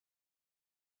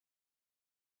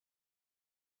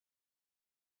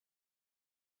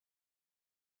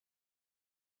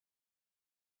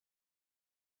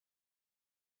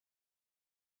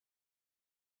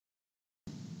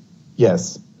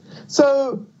Yes.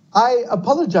 So I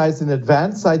apologize in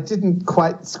advance. I didn't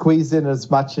quite squeeze in as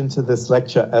much into this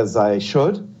lecture as I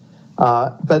should.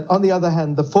 But on the other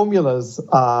hand, the formulas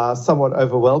are somewhat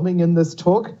overwhelming in this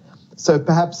talk. So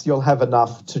perhaps you'll have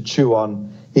enough to chew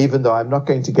on, even though I'm not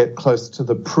going to get close to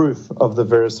the proof of the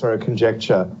Virasoro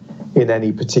conjecture in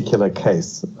any particular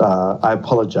case. I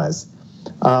apologize.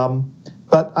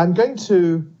 But I'm going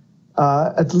to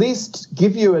at least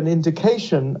give you an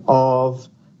indication of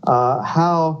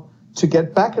how to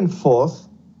get back and forth.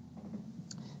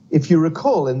 If you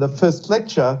recall, in the first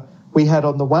lecture, we had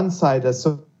on the one side a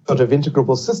sort of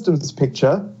integrable systems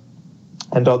picture,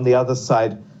 and on the other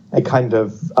side, a kind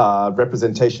of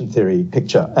representation theory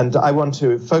picture. And I want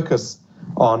to focus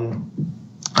on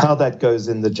how that goes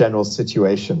in the general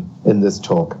situation in this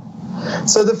talk.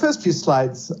 So the first few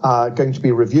slides are going to be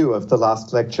a review of the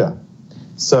last lecture.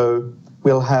 So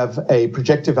we'll have a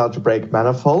projective algebraic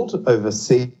manifold over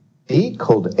C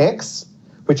called X,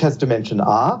 which has dimension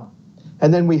R.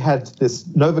 And then we had this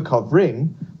Novikov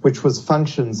ring, which was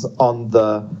functions on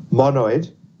the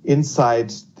monoid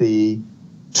inside the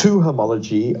 2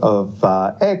 homology of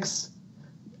X,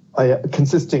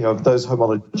 consisting of those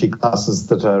homology classes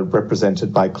that are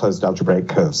represented by closed algebraic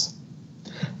curves.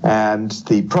 And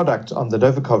the product on the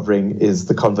Novikov ring is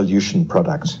the convolution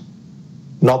product,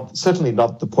 certainly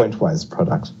not the pointwise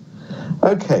product.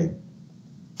 Okay,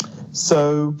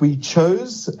 so we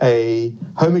chose a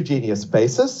homogeneous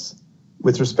basis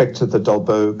with respect to the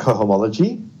Dolbeault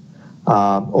cohomology,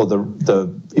 or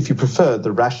if you prefer,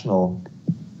 the rational.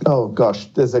 Oh gosh,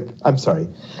 I'm sorry.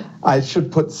 I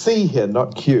should put C here,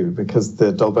 not Q, because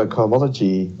the Dolbeault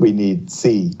cohomology, we need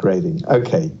C grading.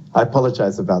 Okay, I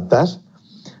apologize about that.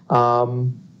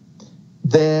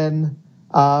 Then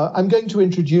I'm going to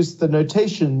introduce the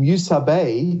notation mu sub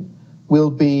A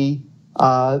will be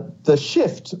the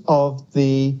shift of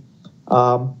the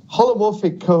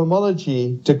holomorphic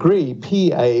cohomology degree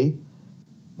PA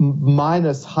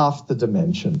minus half the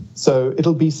dimension. So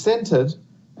it'll be centered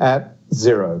at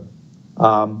 0.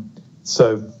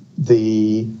 So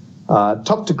the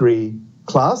top degree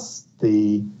class,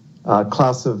 the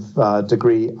class of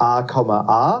degree R comma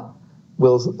R,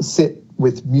 will sit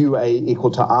with mu A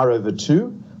equal to R over 2,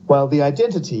 while the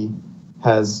identity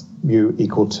has mu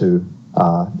equal to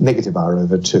negative R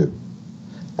over 2.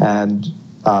 And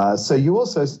so you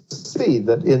also see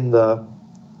that in the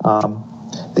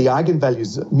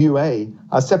eigenvalues mu A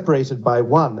are separated by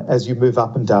 1 as you move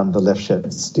up and down the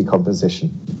Lefschetz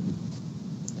decomposition.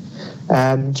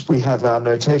 And we have our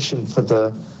notation for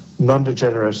the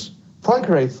non-degenerate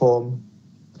Poincare form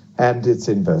and its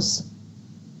inverse.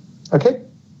 Okay,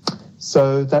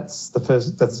 so that's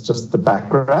just the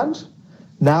background.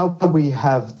 Now we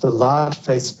have the large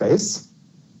phase space,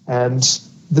 and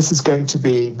this is going to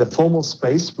be the formal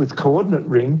space with coordinate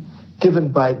ring given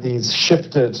by these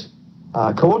shifted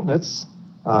coordinates,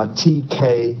 t,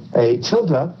 k, a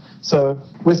tilde. So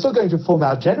we're still going to form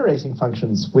our generating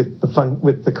functions with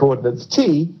the coordinates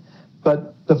t,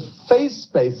 but the phase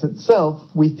space itself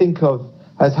we think of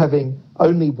as having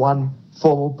only one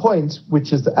formal point,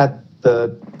 which is at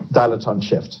the dilaton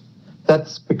shift.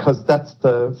 That's because that's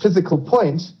the physical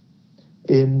point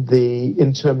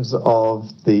in terms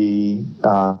of the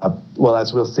well,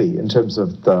 as we'll see, in terms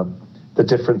of the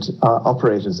different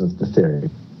operators of the theory.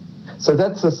 So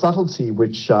that's a subtlety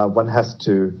which one has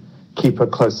to keep a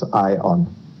close eye on.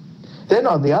 Then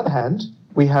on the other hand,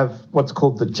 we have what's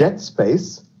called the jet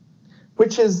space,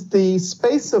 which is the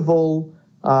space of all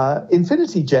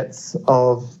infinity jets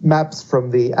of maps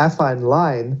from the affine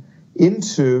line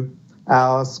into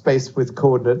our space with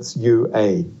coordinates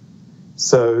UA.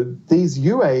 So these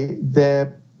UA,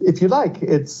 they're, if you like,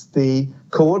 it's the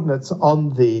coordinates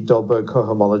on the Dolbeault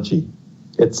cohomology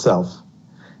itself.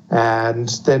 And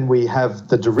then we have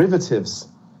the derivatives.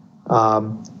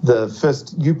 The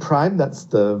first U prime, that's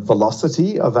the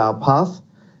velocity of our path.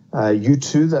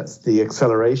 U2, that's the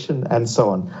acceleration, and so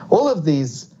on. All of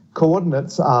these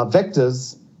coordinates are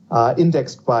vectors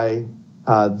indexed by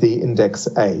the index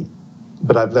A,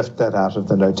 but I've left that out of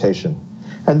the notation.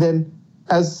 And then,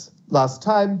 as last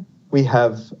time, we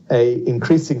have a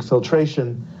increasing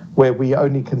filtration where we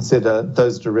only consider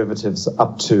those derivatives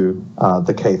up to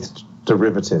the kth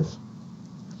derivative.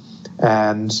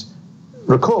 And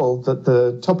recall that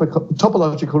the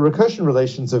topological recursion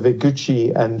relations of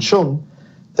Iguchi and Shun,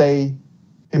 they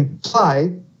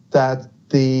imply that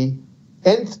the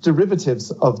nth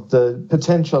derivatives of the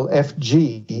potential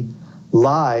Fg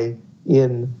lie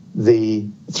in the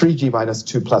 3g minus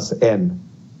 2 plus n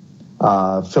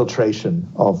filtration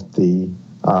of the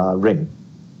ring.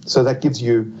 So that gives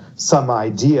you some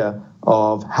idea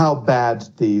of how bad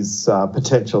these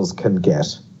potentials can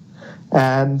get.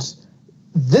 And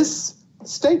this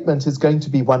statement is going to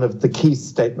be one of the key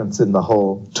statements in the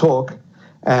whole talk,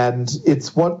 and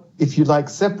it's what, if you like,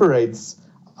 separates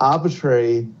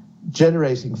arbitrary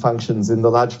generating functions in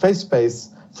the large phase space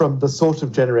from the sort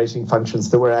of generating functions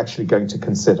that we're actually going to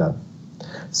consider.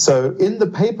 So in the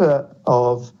paper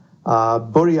of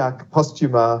Buriak,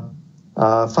 Postuma,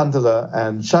 Fundeler,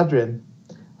 and Shadrin,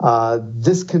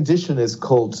 this condition is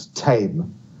called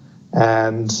tame,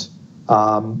 and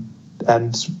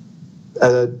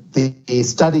the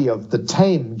study of the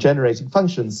tame generating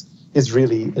functions is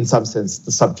really, in some sense,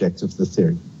 the subject of the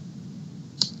theory.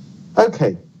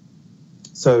 Okay,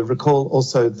 so recall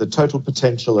also the total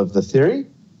potential of the theory,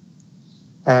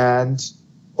 and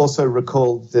also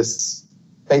recall this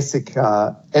basic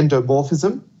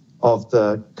endomorphism of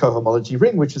the cohomology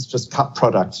ring, which is just cut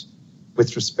product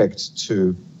with respect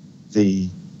to the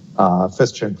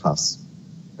first term class.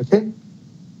 Okay,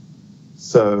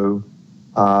 so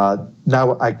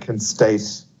now I can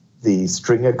state the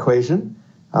string equation,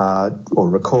 or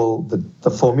recall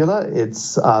the formula.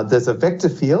 It's there's a vector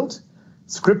field,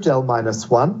 script L minus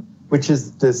 1, which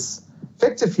is this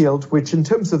vector field which, in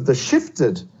terms of the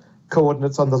shifted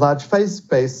coordinates on the large phase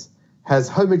space, has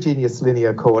homogeneous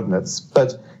linear coordinates.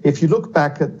 But if you look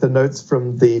back at the notes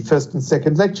from the first and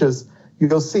second lectures,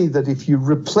 you'll see that if you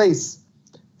replace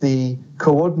the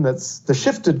coordinates, the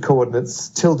shifted coordinates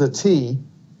tilde t,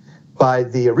 by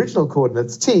the original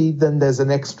coordinates t, then there's an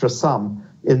extra sum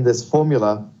in this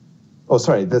formula, or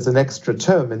sorry, there's an extra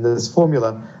term in this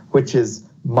formula, which is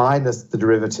minus the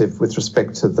derivative with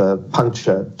respect to the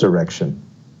puncture direction.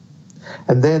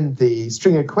 And then the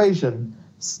string equation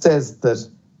says that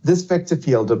this vector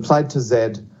field applied to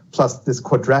z plus this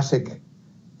quadratic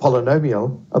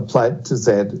polynomial applied to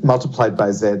z multiplied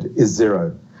by z is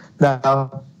 0.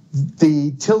 Now,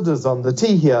 the tildes on the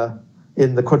t here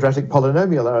in the quadratic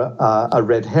polynomial are a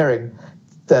red herring.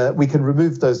 We can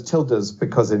remove those tildes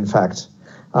because, in fact,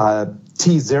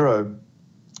 t0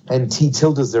 and t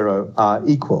tilde 0 are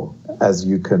equal, as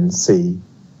you can see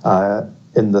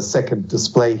in the second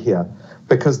display here,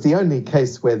 because the only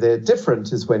case where they're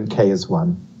different is when k is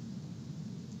 1.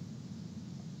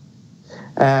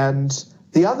 And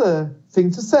the other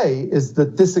thing to say is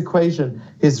that this equation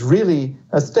is really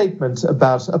a statement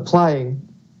about applying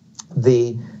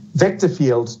the vector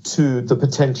field to the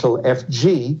potential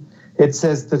Fg. It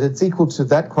says that it's equal to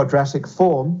that quadratic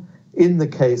form in the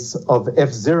case of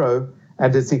F0,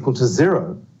 and it's equal to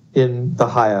 0 in the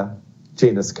higher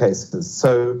genus cases.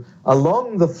 So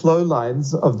along the flow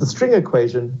lines of the string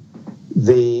equation,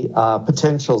 the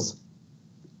potentials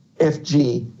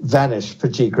Fg vanish for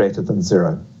g greater than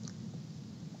 0.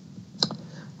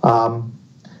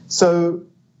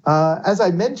 As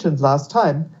I mentioned last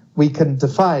time, we can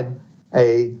define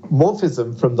a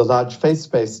morphism from the large phase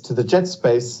space to the jet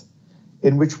space,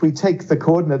 in which we take the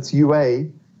coordinates UA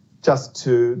just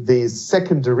to these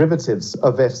second derivatives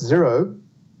of F0.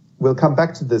 We'll come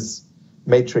back to this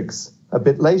matrix a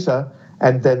bit later,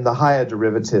 and then the higher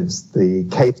derivatives, the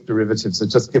kth derivatives, are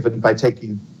just given by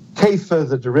taking k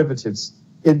further derivatives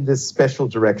in this special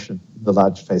direction in the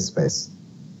large phase space.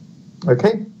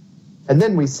 Okay? And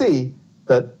then we see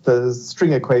that the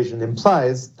string equation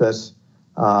implies that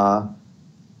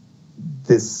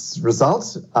this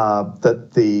result,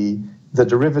 that the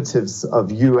derivatives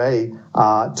of UA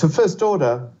are, to first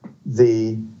order,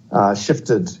 the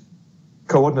shifted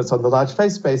coordinates on the large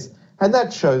phase space, and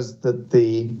that shows that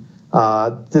the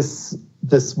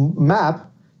this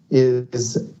map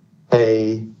is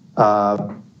a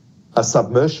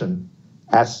submersion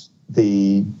at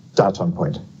the Darton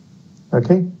point.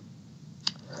 Okay?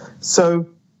 So,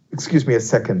 excuse me a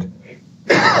second.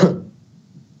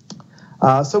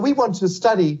 So we want to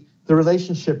study the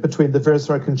relationship between the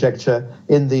Virasoro conjecture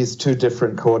in these two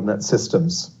different coordinate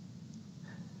systems.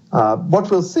 What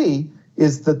we'll see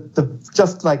is that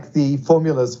just like the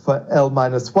formulas for L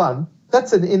minus 1,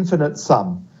 that's an infinite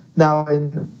sum. Now,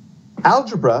 in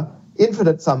algebra,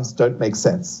 infinite sums don't make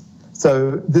sense.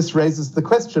 So this raises the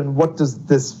question, what does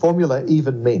this formula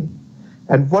even mean?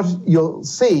 And what you'll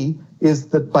see is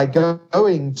that by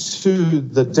going to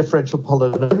the differential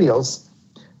polynomials,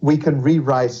 we can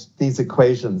rewrite these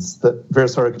equations, that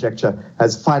Virasoro conjecture,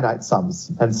 as finite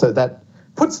sums. And so that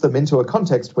puts them into a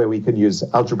context where we can use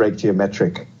algebraic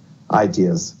geometric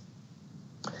ideas.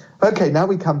 Okay, now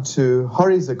we come to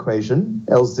Hori's equation,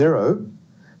 L0.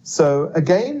 So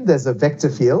again, there's a vector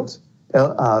field,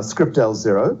 script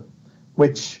L0,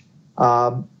 which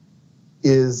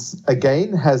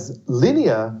has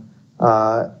linear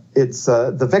it's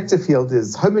the vector field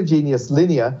is homogeneous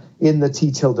linear in the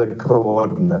t tilde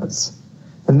coordinates.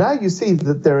 And now you see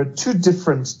that there are two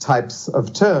different types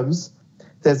of terms.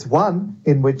 There's one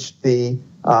in which the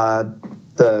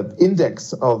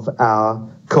index of our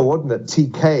coordinate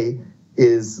tk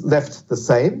is left the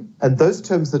same, and those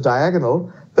terms are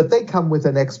diagonal, but they come with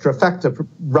an extra factor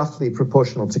roughly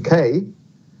proportional to k.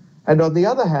 And on the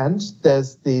other hand,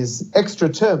 there's these extra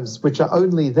terms which are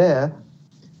only there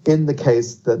in the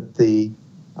case that the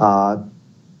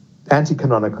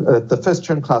anti-canonical, the first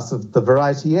Chern class of the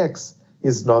variety x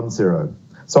is non-zero.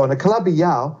 So on a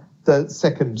Calabi-Yau, the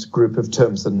second group of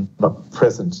terms are not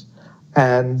present.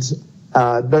 And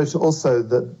note also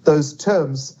that those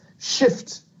terms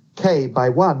shift k by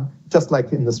 1, just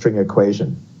like in the string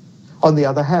equation. On the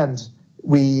other hand,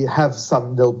 we have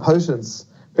some nilpotence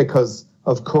because,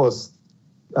 of course,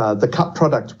 the cut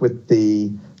product with the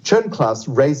Chern class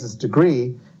raises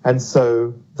degree, and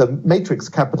so the matrix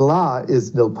capital R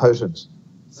is nilpotent.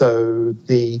 So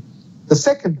the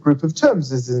second group of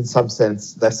terms is in some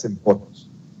sense less important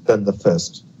than the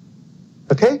first.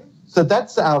 Okay, so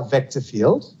that's our vector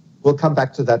field. We'll come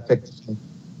back to that vector field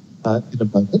in a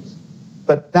moment.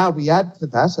 But now we add to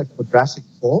that a quadratic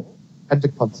form and a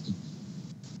constant.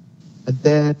 And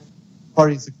then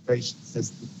Hori's equation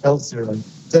says that L0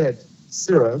 Z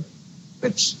 0,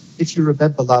 which, if you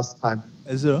remember last time,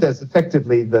 Ezra? says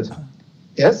effectively that,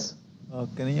 yes?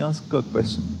 Can I ask a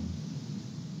question?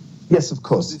 Yes, of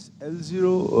course. This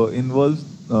L0 involves,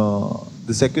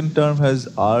 the second term has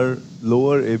R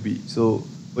lower AB. So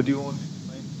what do you want to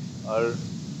find? R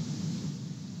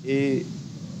A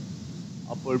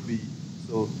upper B.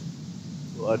 So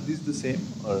are these the same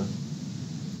or?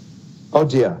 Oh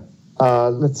dear.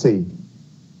 Let's see.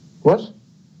 What?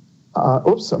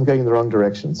 Oops, I'm going in the wrong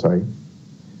direction, sorry.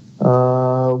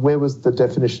 Where was the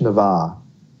definition of R?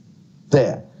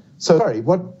 There. So, sorry,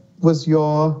 what was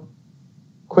your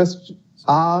question?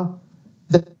 R,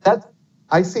 that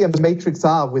I see a matrix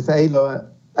R with A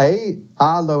lower A,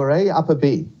 R lower A, upper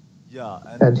B. Yeah.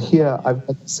 And here I've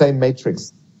got the same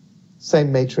matrix.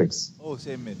 Same matrix. Oh,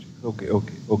 same matrix. Okay,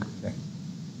 thanks.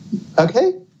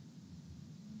 Okay?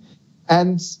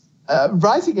 And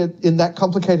writing it in that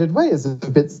complicated way is a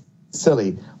bit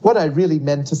silly. What I really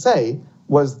meant to say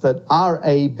was that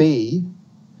RAB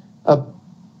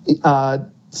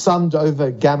summed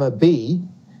over gamma B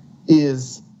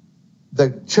is the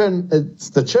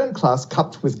Chern class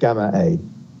cupped with gamma A.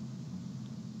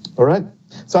 All right?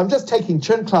 So I'm just taking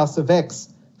Chern class of X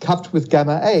cupped with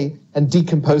gamma A and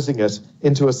decomposing it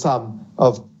into a sum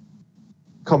of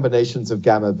combinations of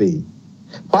gamma B.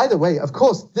 By the way, of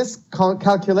course, this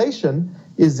calculation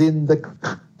is in the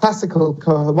classical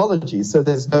cohomology, so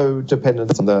there's no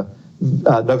dependence on the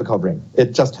Novikov ring.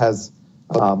 It just has,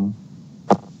 well,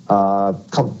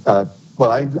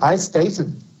 I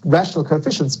stated rational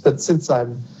coefficients, but since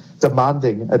I'm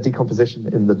demanding a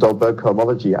decomposition in the Dolberg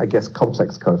cohomology, I guess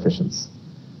complex coefficients.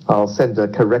 I'll send a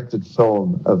corrected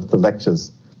form of the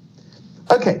lectures.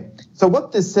 Okay, so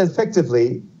what this says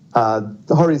effectively,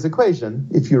 Hori's equation,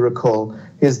 if you recall,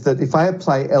 is that if I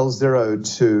apply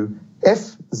L0 to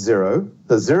F0,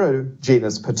 the zero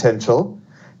genus potential,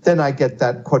 then I get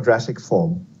that quadratic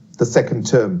form, the second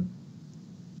term,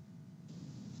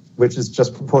 which is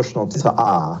just proportional to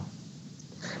R.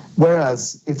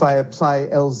 Whereas if I apply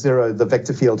L0, the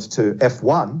vector field, to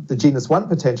F1, the genus 1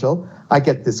 potential, I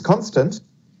get this constant.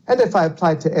 And if I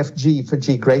apply to Fg for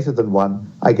g greater than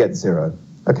 1, I get 0.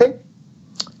 Okay?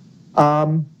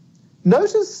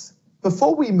 Notice,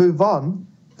 before we move on,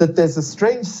 that there's a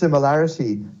strange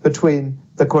similarity between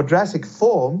the quadratic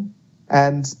form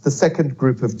and the second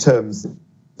group of terms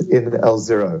in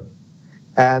L0.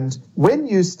 And when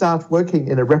you start working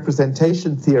in a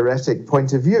representation theoretic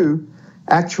point of view,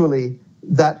 actually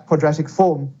that quadratic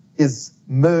form is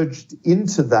merged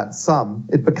into that sum.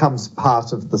 It becomes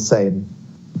part of the same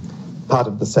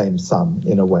sum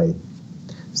in a way.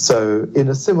 So in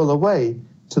a similar way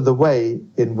to the way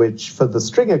in which for the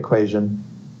string equation,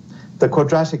 the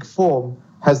quadratic form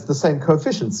has the same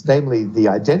coefficients, namely the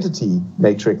identity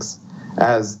matrix,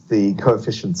 as the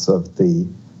coefficients of the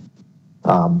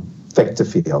vector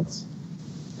fields.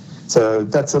 So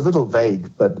that's a little vague,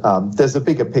 but there's a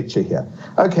bigger picture here.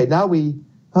 Okay, now we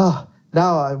have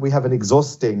an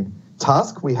exhausting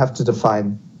task. We have to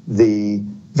define the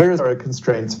Virasoro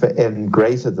constraints for n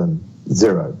greater than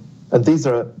 0. And these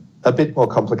are a bit more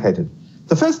complicated.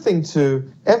 The first thing to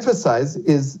emphasize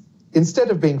is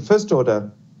instead of being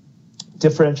first-order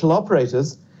differential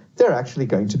operators, they're actually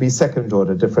going to be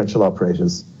second-order differential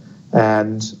operators.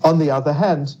 And on the other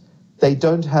hand, they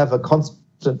don't have a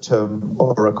constant term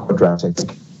or a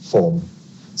quadratic form.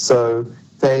 So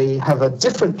they have a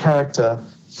different character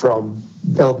from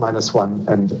L minus 1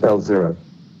 and L0.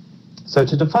 So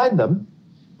to define them,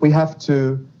 we have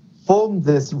to form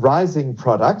this rising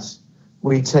product.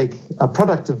 We take a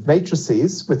product of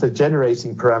matrices with a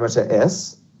generating parameter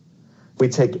S. We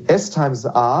take S times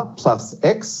R plus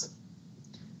X,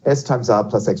 S times R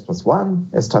plus X plus 1,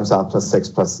 S times R plus X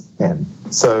plus N.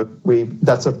 So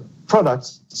that's a product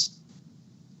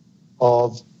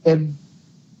of N.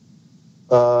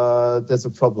 There's a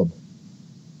problem.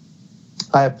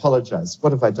 I apologize.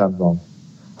 What have I done wrong?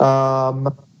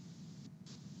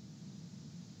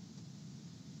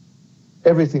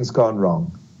 Everything's gone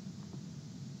wrong.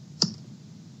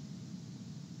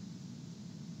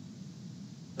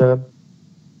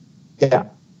 Yeah.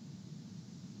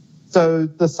 So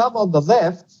the sum on the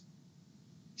left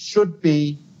should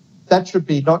be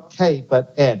not K,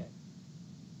 but N.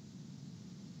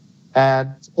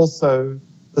 And also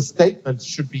the statement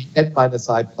should be N minus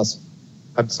I plus,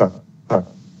 I'm sorry.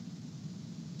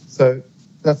 So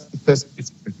that's the first piece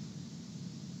of proof.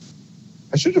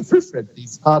 I should have proofread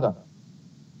these harder.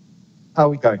 How are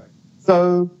we going?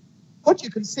 So what you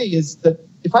can see is that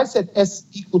if I set S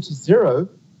equal to 0,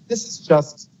 this is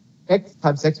just X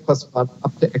times X plus 1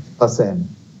 up to X plus N.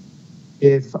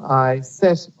 If I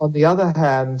set, on the other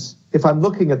hand, if I'm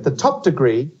looking at the top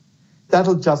degree,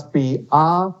 that'll just be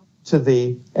R to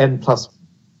the N plus 1.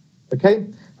 Okay?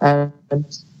 And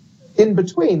in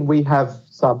between, we have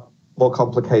some more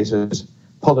complicated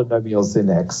polynomials in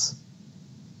X.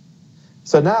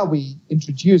 So now we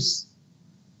introduce,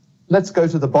 let's go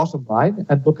to the bottom line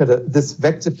and look at this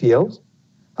vector field.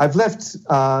 I've left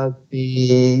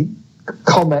the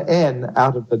comma n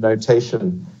out of the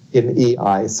notation in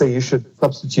EI, so you should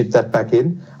substitute that back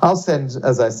in. I'll send,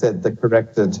 as I said, the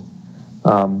corrected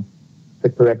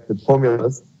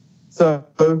formulas. So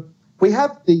we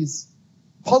have these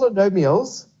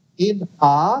polynomials in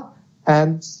R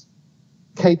and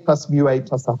K plus mu A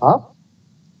plus a half.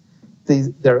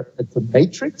 It's a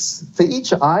matrix for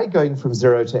each I going from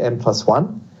 0 to n plus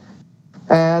 1.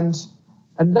 And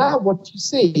now what you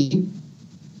see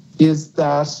is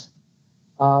that,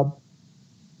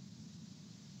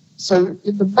 so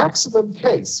in the maximum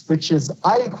case, which is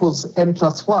I equals n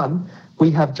plus 1, we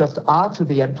have just R to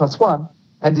the n plus 1.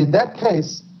 And in that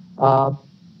case,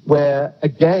 where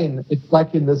again, it's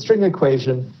like in the string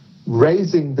equation,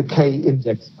 raising the K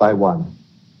index by 1.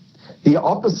 The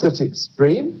opposite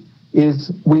extreme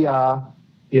is we are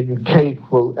in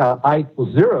I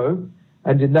equals 0,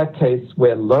 and in that case,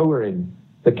 we're lowering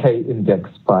the K index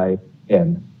by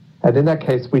n. And in that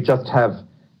case, we just have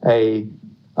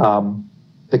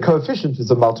the coefficient is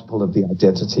a multiple of the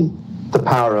identity. The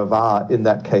power of R in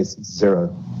that case is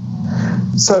 0.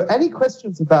 So any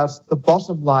questions about the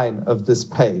bottom line of this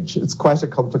page? It's quite a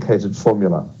complicated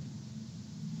formula.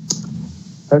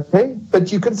 Okay,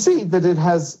 but you can see that it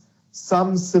has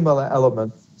some similar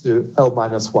elements to L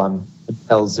minus 1 and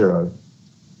L0.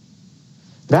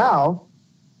 Now,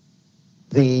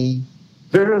 the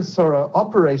Virasoro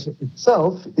operator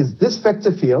itself is this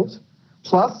vector field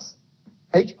plus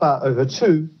h bar over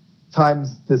 2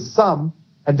 times this sum,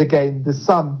 and again, this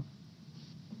sum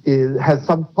has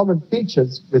some common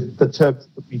features with the terms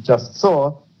that we just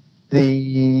saw.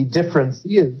 The difference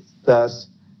is that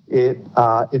it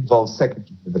involves second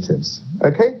derivatives,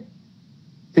 okay?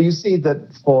 So you see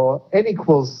that for n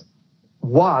equals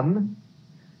 1,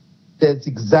 there's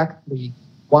exactly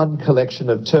one collection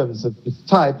of terms of this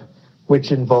type,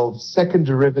 which involves second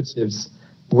derivatives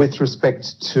with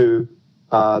respect to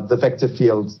the vector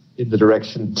field in the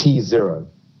direction t0.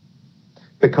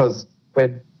 Because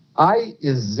when I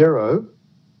is 0,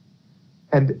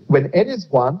 and when n is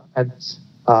 1, and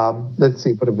let's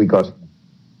see, what have we got here?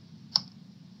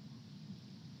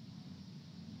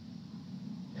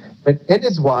 When n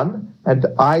is 1 and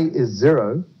I is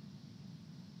 0,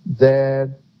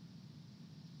 then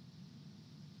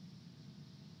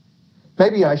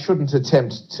maybe I shouldn't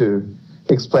attempt to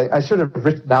explain. I should have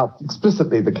written out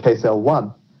explicitly the case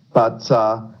L1, but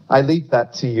I leave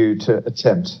that to you to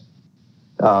attempt.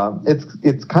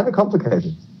 It's kind of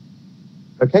complicated.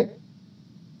 Okay?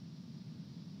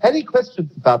 Any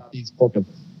questions about these formulas?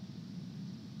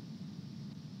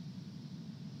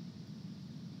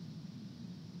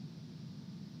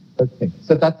 Okay,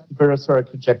 so that's the Virasoro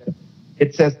conjecture.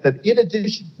 It says that in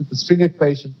addition to the string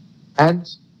equation and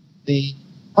the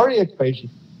Fourier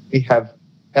equation, we have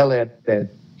ln z.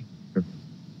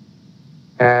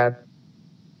 And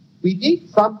we need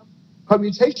some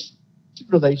commutation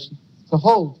relations to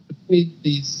hold between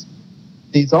these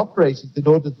operators in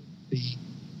order that the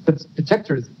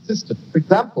conjecture is consistent. For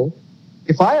example,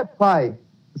 if I apply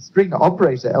string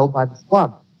operator L minus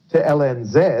 1 to ln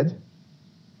z,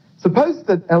 suppose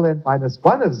that ln minus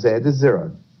 1 of z is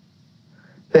 0.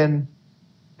 Then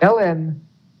ln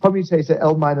commutator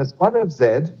L minus 1 of z,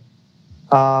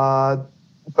 I've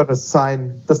got a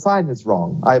sign, the sign is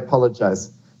wrong, I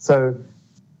apologize. So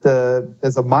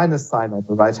there's a minus sign on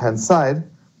the right-hand side,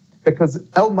 because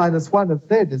L minus 1 of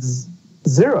z is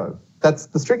 0. That's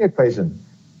the string equation.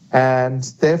 And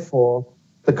therefore,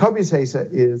 the commutator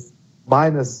is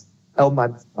minus L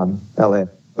minus 1 ln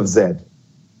of z.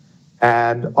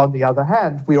 And on the other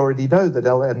hand, we already know that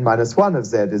ln minus 1 of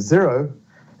z is 0,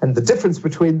 and the difference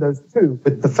between those two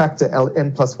with the factor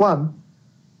ln plus 1,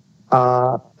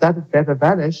 that had better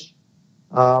vanish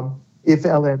if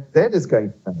ln z is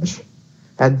going to vanish.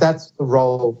 And that's the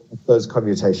role of those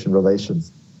commutation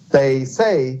relations. They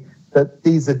say that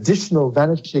these additional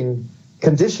vanishing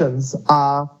conditions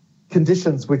are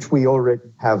conditions which we already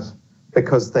have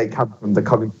because they come from the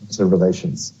commutation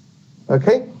relations.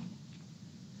 Okay?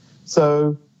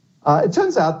 So it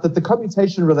turns out that the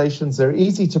commutation relations are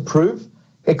easy to prove,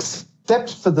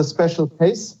 except for the special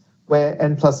case where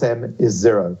n plus m is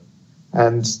 0.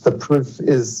 And the proof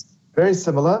is very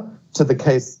similar to the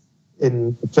case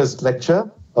in the first lecture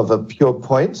of a pure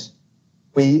point.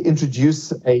 We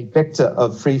introduce a vector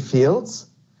of free fields,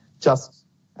 just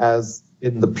as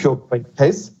in the pure point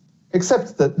case,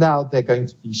 except that now they're going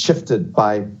to be shifted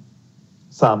by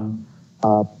some,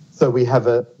 so we have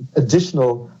an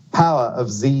additional power of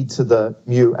z to the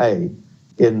mu a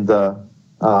in the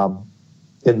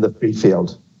free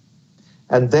field.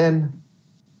 And then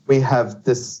we have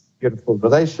this beautiful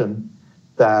relation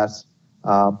that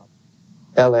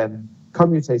ln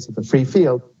commutator the free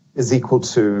field is equal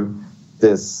to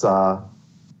this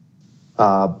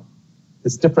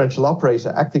this differential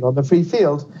operator acting on the free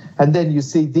field, and then you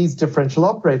see these differential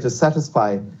operators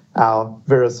satisfy our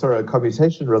Virasoro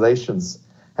commutation relations,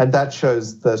 and that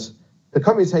shows that the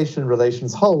commutation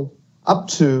relations hold up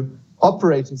to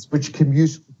operators which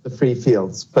commute with the free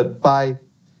fields, but by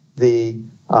the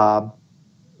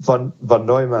von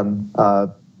Neumann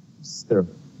theorem,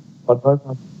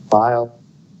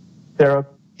 theorem,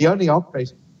 the only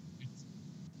operator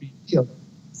free field.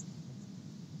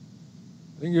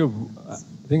 I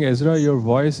think Ezra, your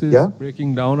voice is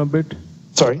breaking down a bit.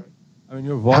 Sorry? I mean,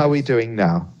 your voice. How are we doing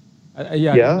now?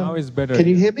 Yeah, now it's better. Can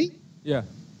you hear me? Yeah.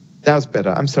 Now it's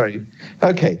better. I'm sorry.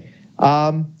 Okay.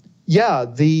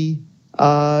 The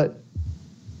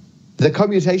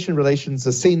commutation relations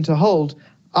are seen to hold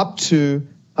up to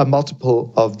a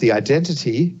multiple of the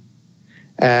identity.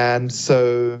 And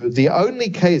so the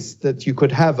only case that you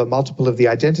could have a multiple of the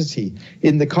identity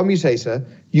in the commutator,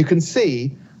 you can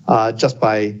see just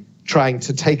by trying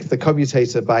to take the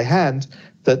commutator by hand,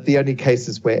 that the only case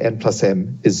is where n plus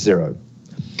m is 0.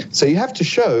 So you have to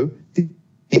show the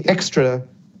extra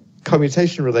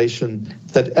commutation relation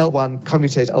that L1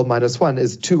 commutator L minus 1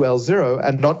 is 2L0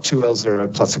 and not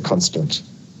 2L0 plus a constant.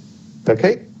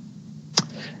 Okay?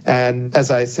 And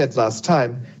as I said last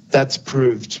time, that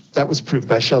was proved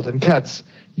by Sheldon Katz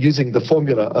using the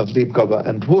formula of Liebgobber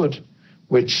and Wood,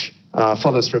 which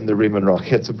follows from the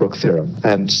Riemann-Roch-Hirzebruch theorem.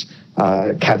 And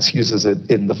Katz uses it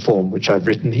in the form which I've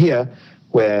written here,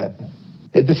 where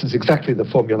this is exactly the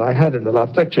formula I had in the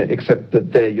last lecture, except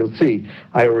that there you'll see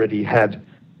I already had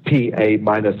PA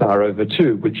minus R over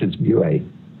 2, which is mu A.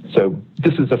 So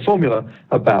this is a formula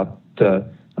about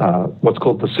what's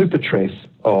called the supertrace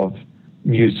of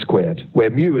mu squared, where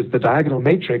mu is the diagonal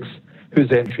matrix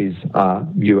whose entries are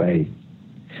mu A.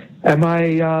 Am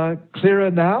I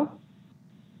clearer now?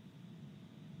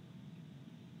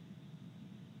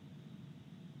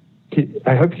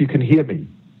 I hope you can hear me.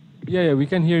 Yeah, we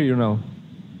can hear you now.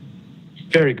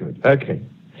 Very good. Okay.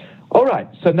 All right.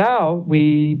 So now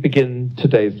we begin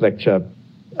today's lecture.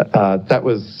 That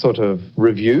was sort of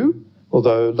review,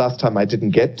 although last time I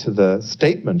didn't get to the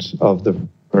statement of the...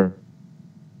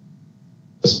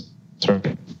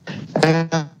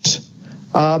 And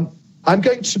I'm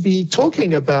going to be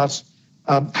talking about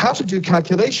how to do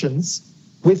calculations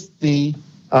with the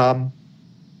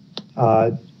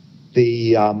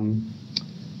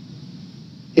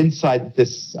inside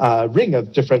this ring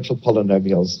of differential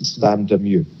polynomials, lambda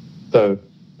mu. So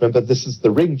remember, this is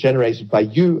the ring generated by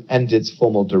U and its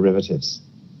formal derivatives.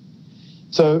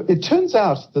 So it turns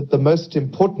out that the most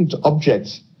important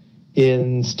object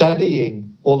in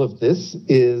studying all of this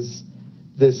is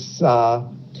this.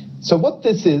 So what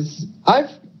this is,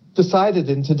 I've decided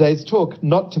in today's talk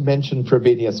not to mention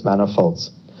Frobenius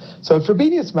manifolds. So a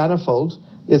Frobenius manifold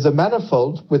is a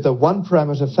manifold with a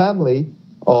one-parameter family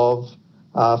of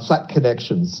flat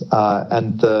connections,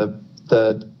 and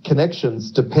the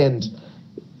connections depend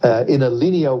in a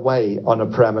linear way on a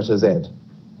parameter z.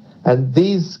 And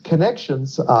these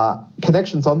connections are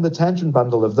connections on the tangent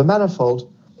bundle of the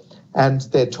manifold, and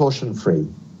they're torsion-free.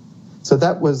 So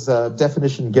that was a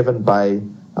definition given by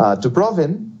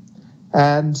Dubrovin,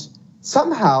 and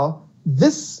somehow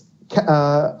this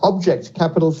object,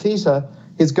 capital theta,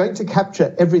 is going to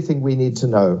capture everything we need to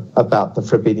know about the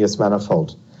Frobenius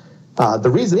manifold. The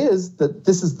reason is that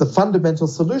this is the fundamental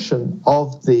solution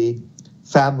of the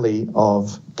family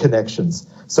of connections.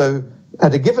 So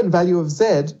at a given value of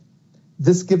z,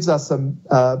 this gives us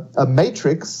a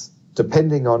matrix,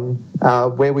 depending on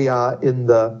where we are in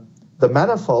the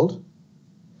manifold,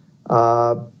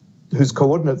 whose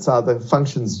coordinates are the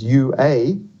functions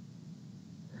ua,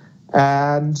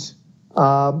 and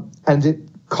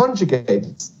it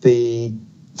conjugates the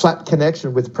flat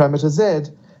connection with parameter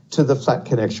z to the flat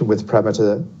connection with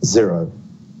parameter 0,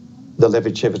 the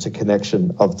Levi-Civita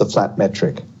connection of the flat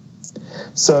metric.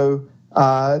 So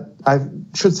I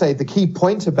should say the key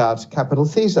point about capital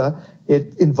theta,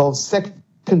 it involves second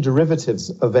derivatives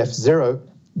of f0.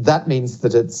 That means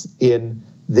that it's in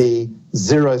the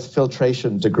 0th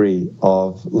filtration degree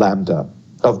of lambda,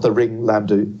 of the ring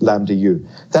lambda u.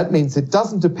 That means it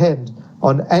doesn't depend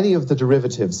on any of the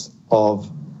derivatives of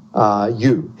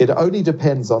u. It only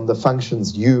depends on the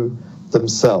functions u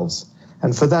themselves.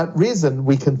 And for that reason,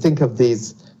 we can think of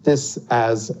this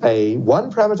as a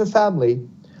one-parameter family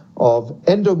of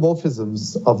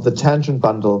endomorphisms of the tangent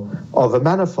bundle of a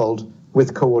manifold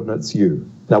with coordinates u.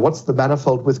 Now, what's the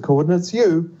manifold with coordinates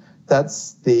u?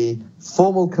 That's the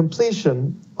formal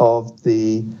completion of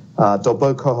the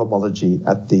Dolbeault cohomology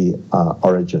at the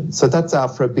origin. So that's our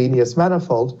Frobenius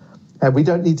manifold, and we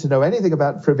don't need to know anything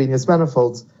about Frobenius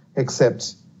manifolds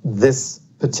except this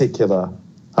particular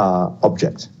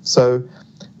object. So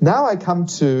now I come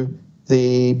to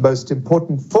the most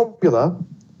important formula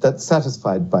that's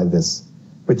satisfied by this,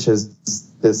 which is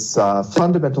this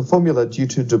fundamental formula due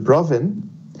to Dubrovin,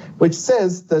 which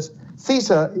says that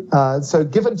theta, so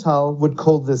Giventhal would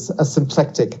call this a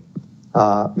symplectic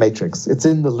matrix. It's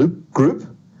in the loop group.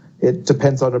 It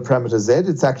depends on a parameter z.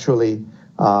 It's actually,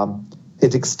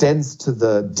 it extends to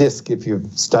the disk if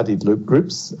you've studied loop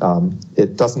groups.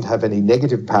 It doesn't have any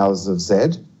negative powers of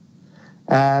z.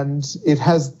 And it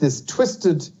has this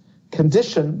twisted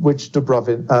condition which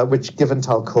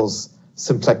Giventhal calls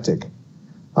symplectic.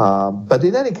 But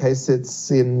in any case,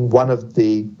 it's in one of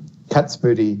the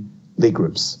Kac-Moody Lie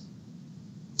groups.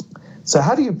 So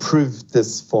how do you prove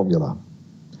this formula?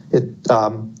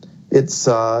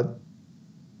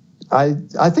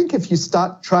 I think if you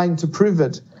start trying to prove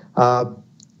it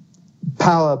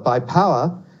power by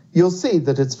power, you'll see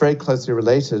that it's very closely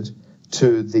related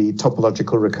to the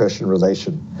topological recursion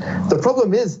relation. The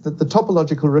problem is that the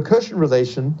topological recursion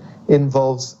relation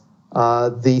involves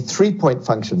the 3-point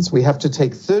functions. We have to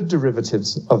take third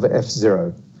derivatives of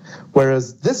f0,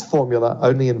 whereas this formula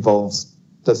only involves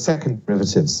the second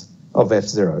derivatives of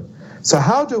f0. So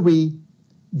how do we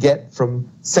get from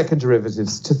second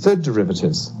derivatives to third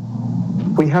derivatives?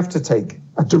 We have to take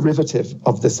a derivative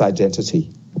of this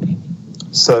identity.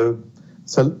 So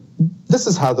this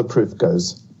is how the proof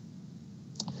goes.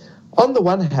 On the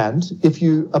one hand, if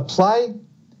you apply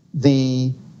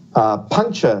the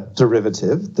puncture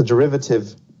derivative, the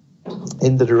derivative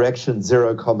in the direction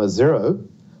 0, 0,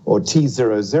 or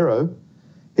t0, 0,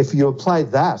 if you apply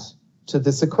that to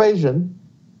this equation,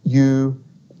 you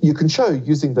can show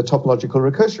using the topological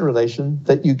recursion relation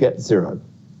that you get 0.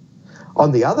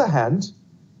 On the other hand,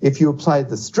 if you apply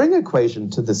the string equation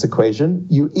to this equation,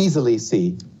 you easily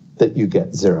see that you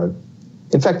get 0.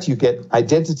 In fact, you get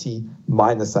identity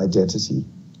minus identity,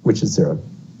 which is 0.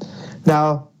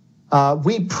 Now,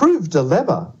 we proved a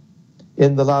lemma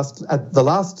at the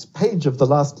last page of the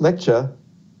last lecture,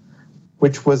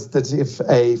 which was that if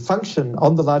a function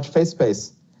on the large phase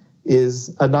space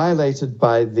is annihilated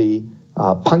by the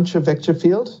puncture vector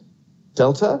field,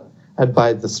 delta, and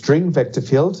by the string vector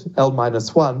field, L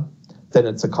minus 1, then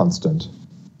it's a constant.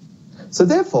 So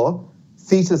therefore,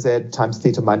 theta z times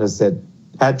theta minus z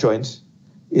adjoint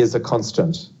is a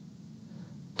constant.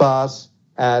 But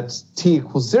at t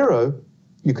equals 0,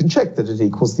 you can check that it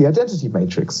equals the identity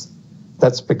matrix.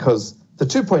 That's because the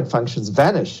 2-point functions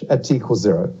vanish at t equals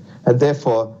 0, and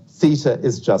therefore theta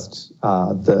is just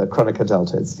the Kronecker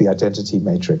delta. It's the identity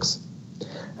matrix.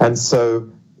 And so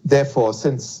therefore,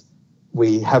 since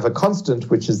we have a constant,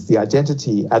 which is the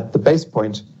identity at the base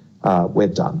point, we're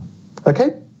done.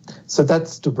 Okay? So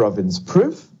that's Dubrovin's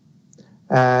proof.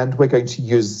 And we're going to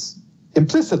use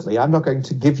implicitly, I'm not going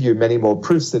to give you many more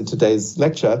proofs in today's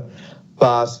lecture,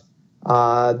 but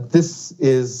this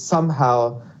is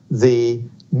somehow the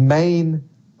main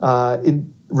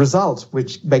result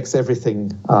which makes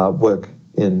everything work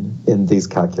in these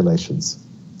calculations.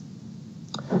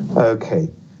 Okay,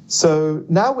 so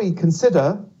now we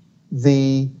consider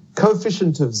the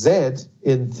coefficient of z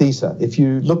in theta. If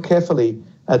you look carefully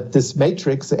at this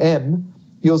matrix M,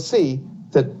 you'll see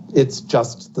that it's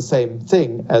just the same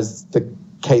thing as the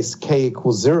case k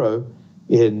equals 0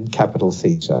 in capital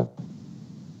theta.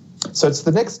 So it's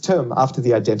the next term after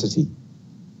the identity.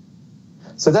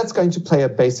 So that's going to play a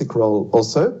basic role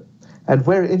also, and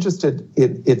we're interested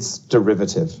in its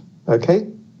derivative, okay?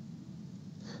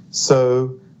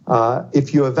 So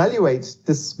if you evaluate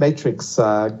this matrix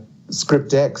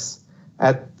script x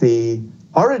at the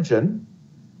origin,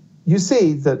 you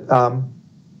see that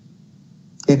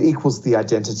it equals the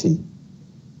identity.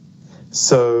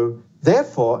 So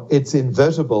therefore, it's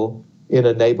invertible in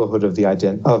a neighborhood of the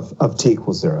of t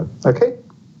equals 0, okay?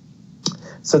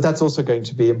 So that's also going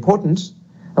to be important.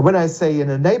 And when I say in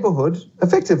a neighborhood,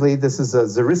 effectively, this is a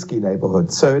Zariski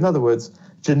neighborhood. So in other words,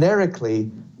 generically,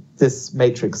 this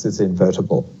matrix is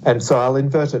invertible. And so I'll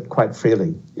invert it quite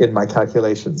freely in my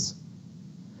calculations.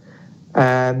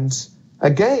 And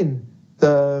again,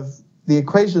 the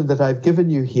equation that I've given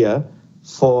you here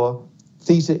for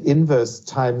theta inverse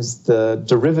times the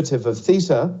derivative of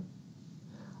theta,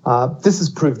 this is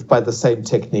proved by the same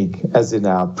technique as in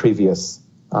our previous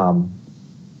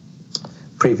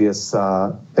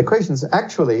equations.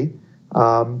 Actually,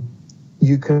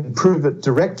 you can prove it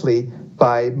directly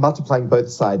by multiplying both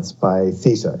sides by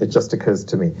theta. It just occurs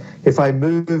to me. If I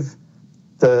move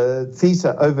the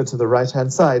theta over to the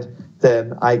right-hand side,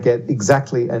 then I get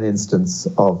exactly an instance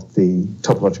of the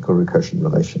topological recursion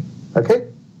relation. Okay?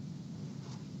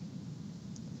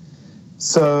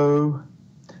 So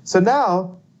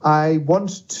now I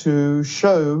want to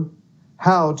show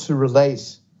how to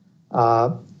relate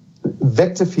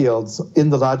vector fields in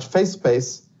the large phase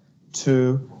space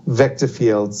to vector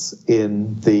fields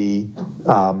in the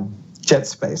jet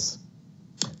space.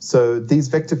 So these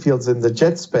vector fields in the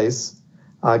jet space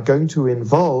are going to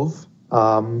involve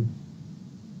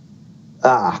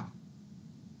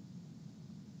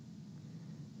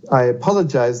I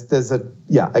apologize. There's the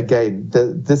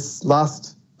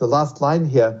last line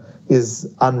here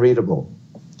is unreadable.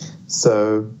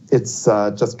 So it's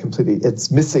just completely,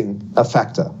 it's missing a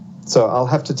factor. So I'll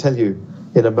have to tell you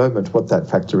in a moment what that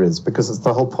factor is, because it's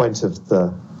the whole point of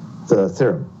the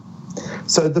theorem.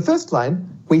 So the first line,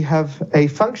 we have a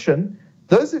function.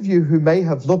 Those of you who may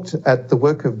have looked at the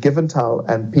work of Giventhal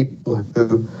and people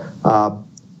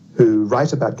who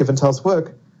write about Giventhal's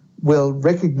work will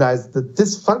recognize that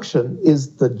this function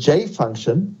is the J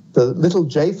function, the little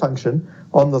J function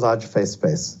on the large phase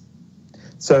space.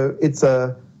 So it's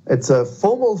a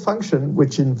formal function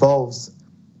which involves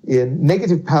in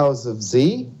negative powers of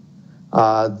z,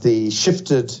 the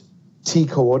shifted t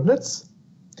coordinates,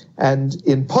 and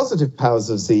in positive powers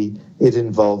of z, it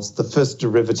involves the first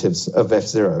derivatives of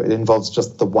f0. It involves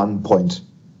just the 1-point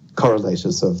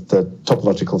correlators of the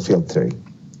topological field theory.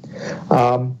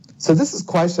 So this is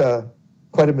quite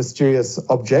a mysterious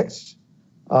object.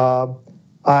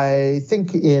 I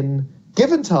think in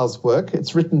Giventhal's work,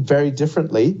 it's written very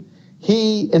differently.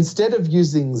 He, instead of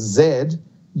using z,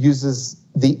 uses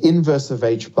the inverse of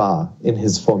h bar in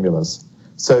his formulas.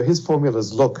 So his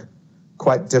formulas look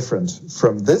quite different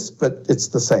from this, but it's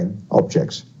the same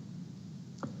object.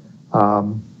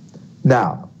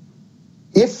 Now,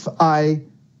 if I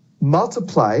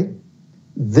multiply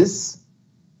this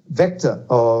vector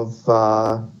of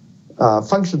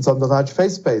functions on the large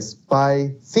phase space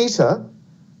by theta,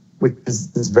 which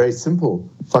is this very simple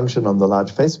function on the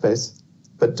large phase space,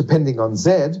 but depending on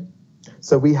z,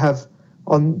 so we have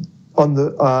on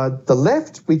the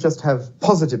left, we just have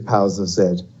positive powers of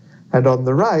z, and on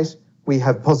the right, we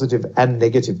have positive and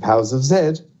negative powers of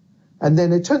z, and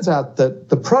then it turns out that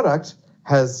the product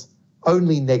has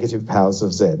only negative powers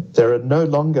of z. There are no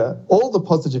longer, all the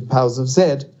positive powers of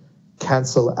z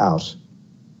cancel out.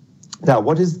 Now,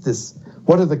 what is this?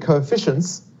 What are the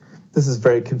coefficients? This is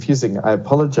very confusing, I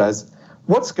apologize.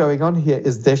 What's going on here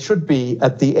is there should be,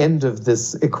 at the end of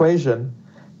this equation,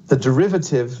 the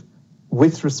derivative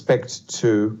with respect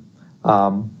to,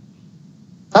 I'm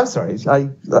sorry,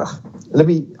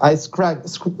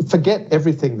 forget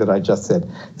everything that I just said.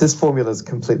 This formula is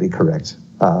completely correct.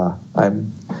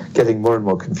 I'm getting more and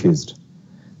more confused.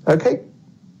 Okay,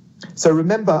 so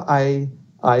remember I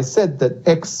said that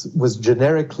x was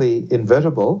generically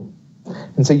invertible,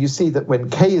 and so you see that when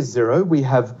k is 0, we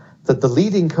have that the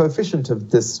leading coefficient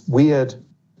of this weird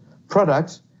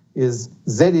product is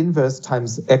z inverse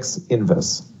times x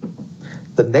inverse.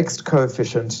 The next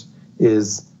coefficient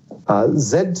is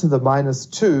z to the minus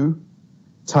 2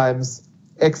 times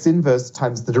x inverse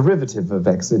times the derivative of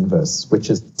x inverse, which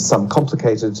is some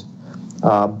complicated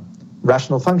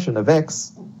rational function of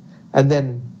x. And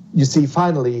then you see,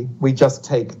 finally, we just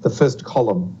take the first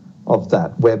column of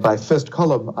that, where by first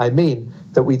column, I mean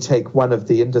that we take one of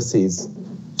the indices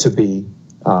to be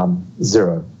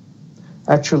 0.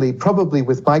 Actually, probably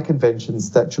with my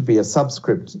conventions, that should be a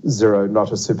subscript 0,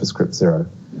 not a superscript 0.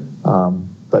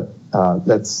 But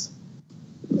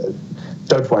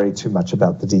don't worry too much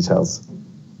about the details.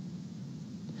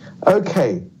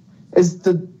 Okay,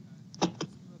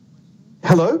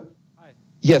 hello? Hi.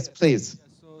 Yes, please.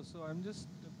 Yeah, so I'm just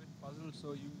a bit puzzled.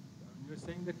 So you're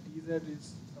saying that TZ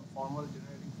is some formal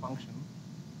generating function,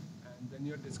 and then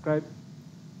you're describing.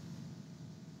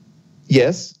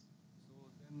 Yes. So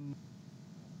then,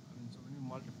 so when you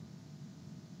multiply,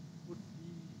 would T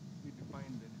be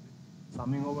defined then? Is it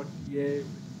summing over TA with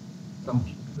some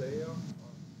key to the A?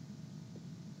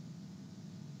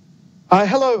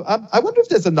 Hello. I wonder if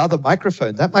there's another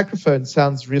microphone. That microphone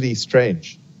sounds really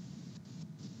strange.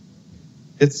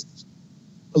 It's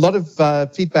a lot of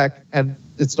feedback, and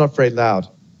it's not very loud.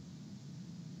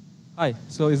 Hi.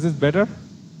 So is this better?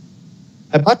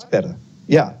 Much better.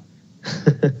 Yeah.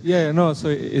 Yeah. No. So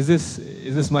is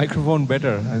this microphone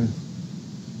better?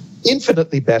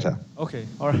 Infinitely better. Okay.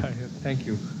 All right. Thank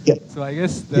you. Yeah. So I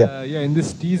guess in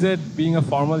this TZ being a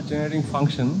formal generating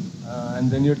function, and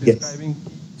then you're describing T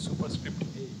superscript A.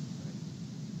 Right?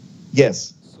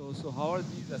 Yes. So how are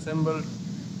these assembled?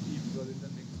 Because in the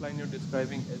next line you're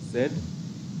describing SZ.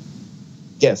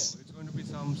 Yes. So it's going to be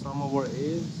some sum over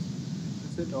A's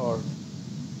implicit, or?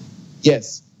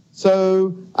 Yes.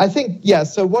 So I think,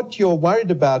 so what you're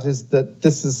worried about is that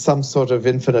this is some sort of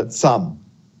infinite sum.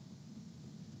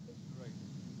 Right.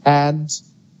 And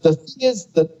the thing is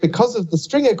that because of the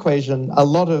string equation,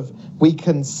 we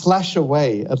can slash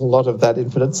away at a lot of that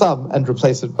infinite sum and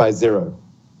replace it by 0.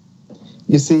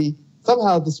 You see,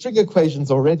 somehow the string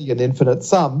equation's already an infinite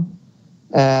sum,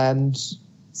 and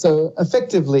so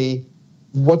effectively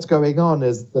what's going on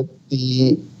is that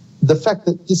the fact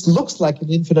that this looks like an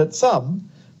infinite sum,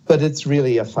 but it's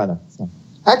really a finite sum.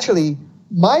 Actually,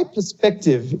 my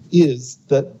perspective is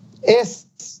that S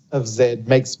of Z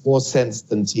makes more sense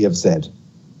than T of Z.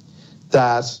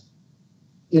 That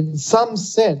in some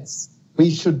sense,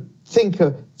 we should think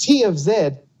of T of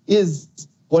Z is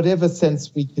whatever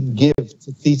sense we can give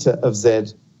to theta of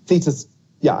Z. Theta's,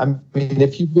 I mean,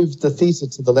 if you move the theta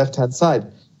to the left-hand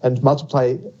side and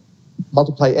multiply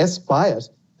S by it,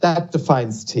 that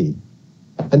defines T.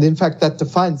 And in fact, that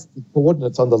defines the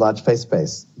coordinates on the large phase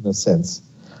space, in a sense.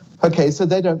 Okay, so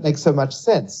they don't make so much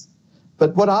sense.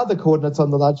 But what are the coordinates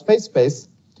on the large phase space?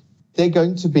 They're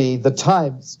going to be the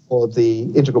times for the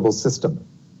integrable system.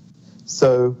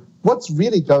 So what's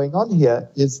really going on here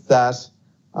is that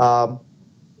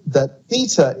that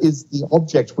theta is the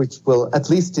object which will, at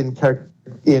least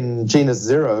in genus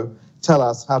 0, tell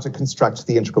us how to construct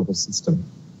the integrable system.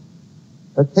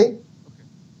 Okay?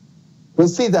 We'll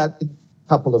see that in a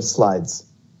couple of slides.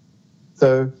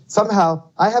 So somehow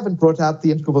I haven't brought out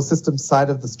the integrable system side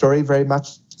of the story very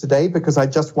much today because I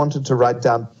just wanted to write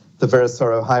down the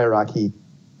Virasoro hierarchy.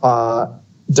 I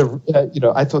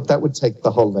thought that would take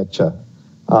the whole lecture.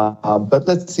 But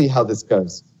let's see how this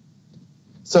goes.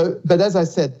 But as I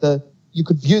said, you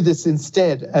could view this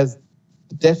instead as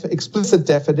explicit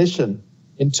definition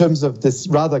in terms of this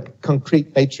rather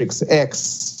concrete matrix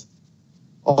X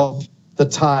of the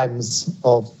times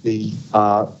of the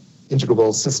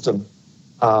integrable system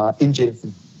in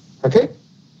GFE. Okay?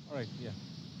 All right, yeah.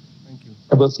 Thank you.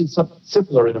 And we'll see something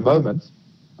similar in a moment.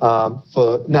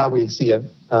 For now we see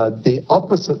the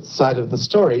opposite side of the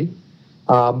story.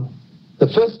 The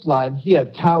first line here,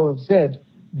 tau of Z,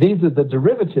 these are the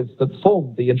derivatives that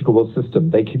form the integrable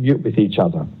system. They commute with each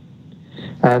other.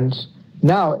 And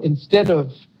now, instead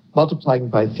of multiplying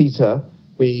by theta,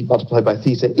 we multiply by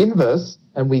theta inverse,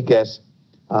 and we get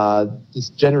this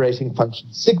generating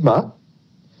function sigma.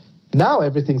 Now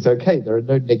everything's okay. There are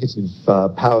no negative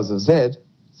powers of Z.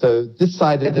 So this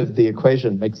side of the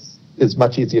equation is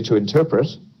much easier to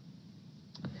interpret.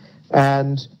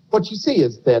 And what you see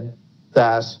is then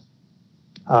that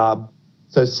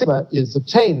so sigma is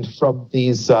obtained from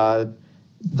these the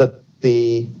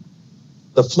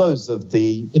flows of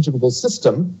the integrable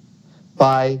system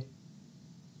by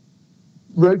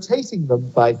rotating them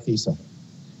by theta.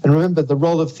 And remember, the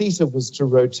role of theta was to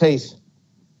rotate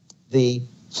the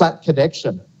flat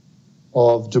connection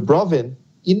of Dubrovin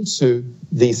into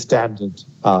the standard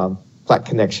flat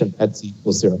connection at z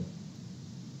equals 0.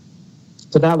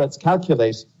 So now let's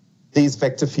calculate these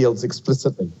vector fields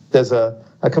explicitly. There's a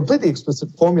completely explicit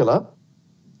formula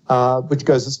which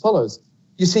goes as follows.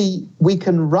 you see, we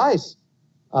can write,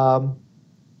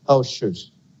 oh shoot,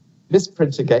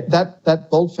 misprint again. That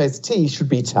boldface T should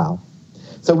be tau.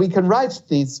 So we can write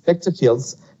these vector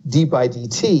fields d by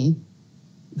dt.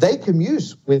 They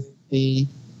commute with the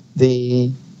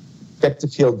vector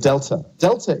field delta.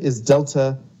 Delta is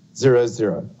delta 0,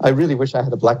 0. I really wish I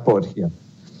had a blackboard here.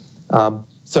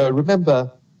 So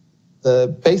remember,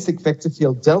 the basic vector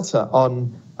field delta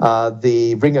on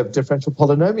the ring of differential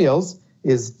polynomials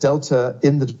is delta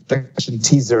in the direction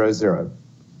t0, 0.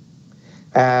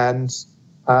 And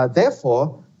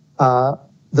therefore,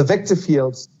 the vector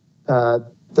field,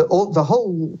 the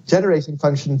whole generating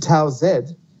function tau z,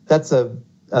 that's a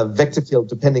vector field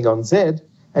depending on z,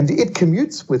 and it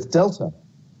commutes with delta.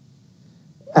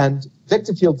 And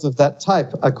vector fields of that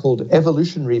type are called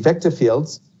evolutionary vector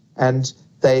fields, and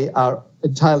they are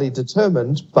entirely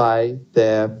determined by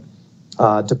their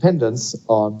dependence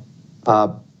on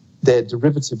their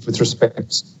derivative with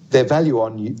respect, their value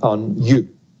on u.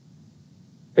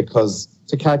 Because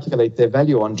to calculate their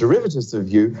value on derivatives of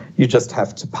u, you just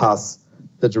have to pass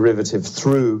the derivative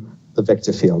through the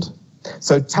vector field.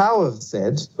 So tau of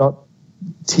z, not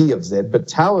t of z, but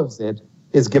tau of z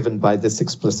is given by this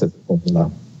explicit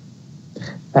formula.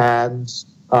 And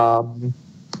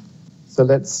so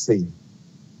let's see.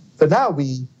 So now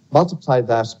we multiply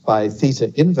that by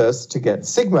theta inverse to get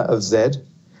sigma of z,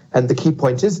 and the key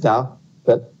point is now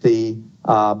that the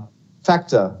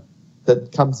factor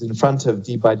that comes in front of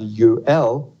d by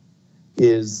dul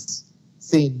is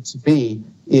seen to be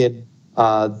in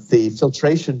the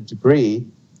filtration degree.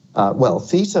 Well,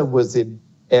 theta was in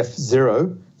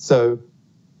f0, so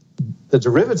the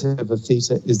derivative of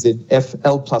theta is in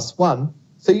fl plus 1.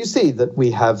 So you see that we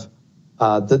have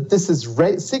that this is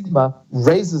sigma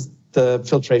raises the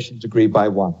filtration degree by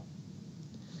 1.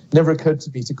 Never occurred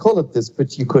to me to call it this,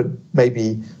 but you could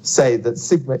maybe say that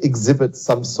sigma exhibits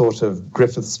some sort of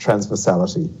Griffith's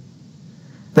transversality.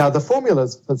 Now, the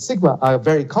formulas for sigma are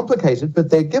very complicated, but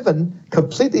they're given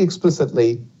completely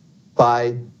explicitly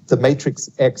by the matrix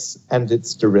X and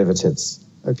its derivatives.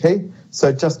 Okay?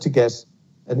 So just to get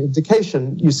an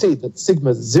indication, you see that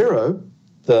sigma 0,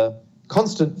 the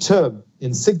constant term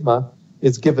in sigma,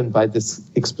 is given by this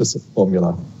explicit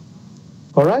formula.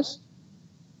 All right?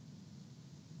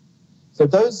 So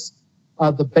those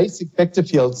are the basic vector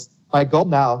fields. My goal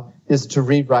now is to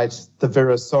rewrite the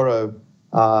Virasoro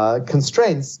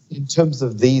constraints in terms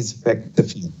of these vector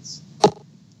fields.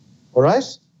 All right?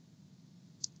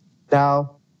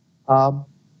 Now, the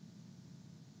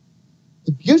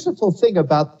beautiful thing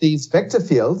about these vector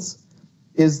fields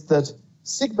is that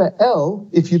sigma L,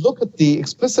 if you look at the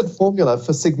explicit formula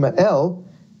for sigma L,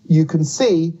 you can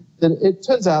see that it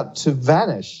turns out to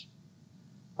vanish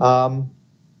on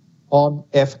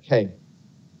Fk.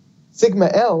 Sigma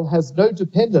L has no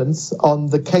dependence on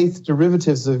the kth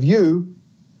derivatives of u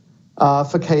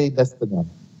for k less than 1.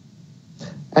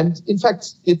 And in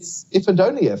fact, it's if and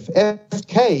only if.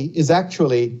 Fk is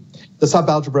actually the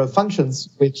subalgebra of functions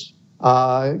which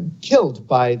are killed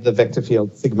by the vector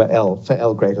field sigma L for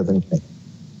L greater than k.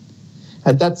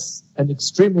 And that's an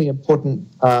extremely important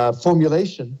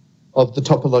formulation of the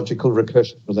topological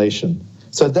recursion relation.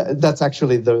 So that's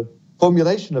actually the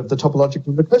formulation of the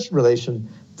topological recursion relation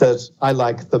that I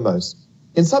like the most.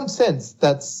 In some sense,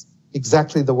 that's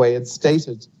exactly the way it's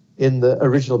stated in the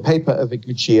original paper of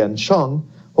Iguchi and Chong,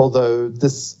 although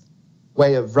this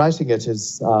way of writing it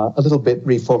is a little bit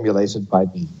reformulated by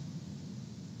me.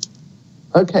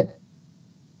 Okay,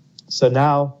 so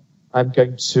now I'm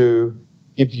going to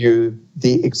give you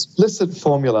the explicit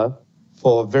formula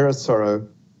for Virasoro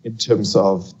in terms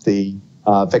of the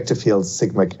vector field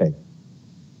sigma k.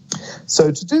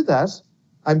 So to do that,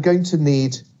 I'm going to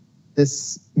need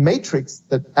this matrix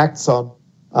that acts on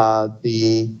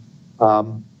the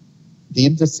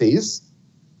indices.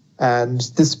 And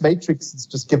this matrix is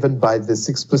just given by this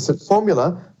explicit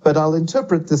formula, but I'll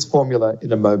interpret this formula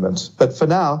in a moment. But for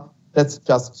now, let's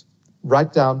just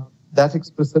write down that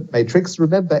explicit matrix.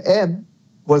 Remember, M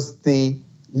was the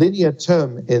linear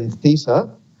term in theta.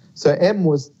 So M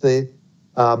was the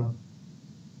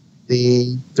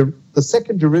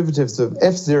second derivatives of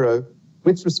f0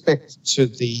 with respect to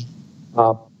the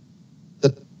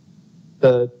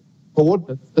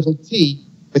coordinates little t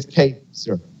with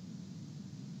k0.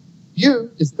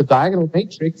 U is the diagonal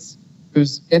matrix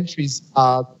whose entries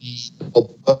are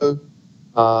the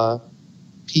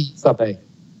P sub A.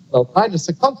 Well, minus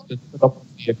a constant, but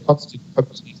obviously a constant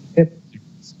property to M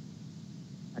series.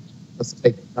 Actually, let's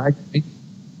take the diagonal matrix,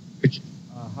 which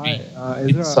Hi,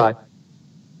 inside.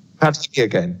 Perhaps here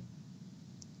again.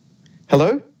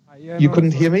 Hello? Yeah, You no,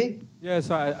 couldn't hear me? Yeah,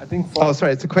 so I think Oh,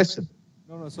 sorry, it's a question.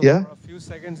 No, so Yeah? for a few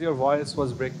seconds your voice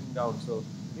was breaking down, so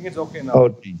I think it's okay now. Oh,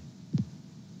 gee.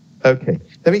 Okay,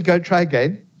 let me go try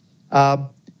again.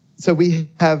 So we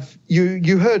have,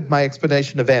 you heard my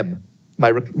explanation of M, my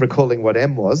recalling what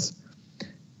M was.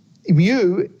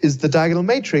 Mu is the diagonal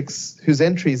matrix whose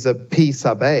entries are P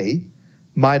sub A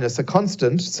minus a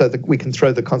constant, so that we can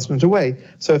throw the constant away.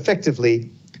 So effectively,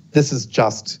 this is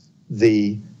just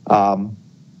the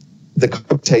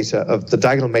commutator of the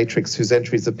diagonal matrix whose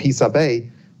entries are P sub A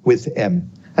with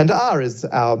M. And R is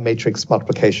our matrix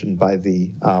multiplication by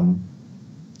the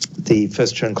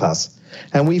first Chern class.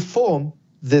 And we form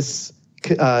this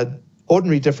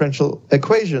ordinary differential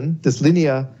equation, this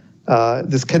linear,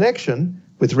 this connection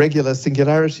with regular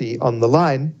singularity on the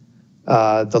line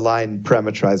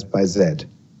parameterized by Z.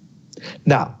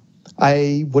 Now,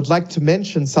 I would like to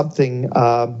mention something.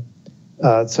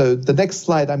 So the next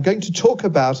slide, I'm going to talk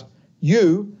about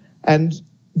U, and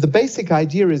the basic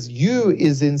idea is U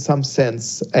is in some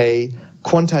sense a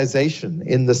quantization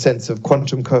in the sense of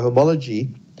quantum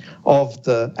cohomology of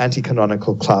the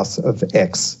anti-canonical class of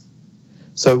X.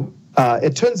 So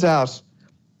it turns out,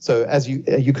 so as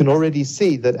you can already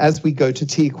see that as we go to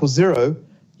t equals 0,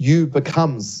 U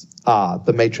becomes R,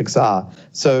 the matrix R.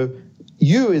 So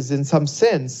U is in some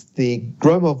sense the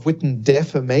Gromov-Witten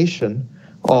deformation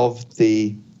of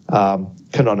the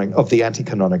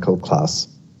anti-canonical class.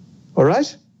 All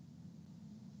right?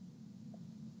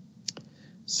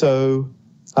 So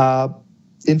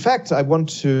in fact, I want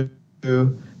to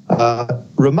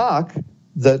remark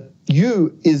that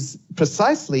U is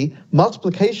precisely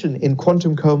multiplication in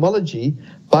quantum cohomology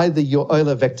by the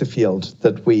Euler vector field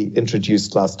that we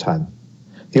introduced last time.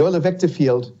 The Euler vector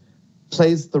field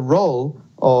plays the role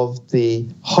of the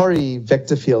Horry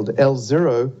vector field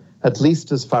L0, at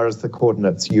least as far as the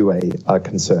coordinates UA are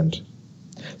concerned.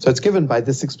 So it's given by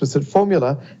this explicit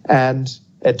formula, and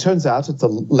it turns out, it's a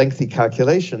lengthy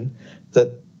calculation,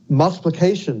 that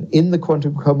multiplication in the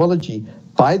quantum cohomology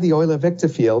by the Euler vector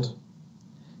field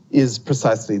is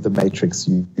precisely the matrix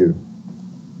U.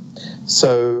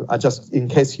 So just in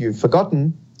case you've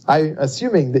forgotten, I'm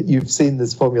assuming that you've seen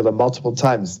this formula multiple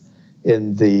times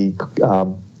in the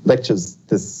lectures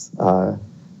this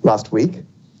last week.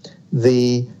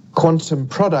 The quantum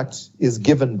product is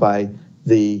given by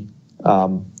the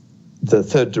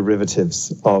third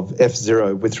derivatives of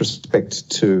F0 with respect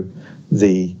to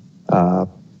the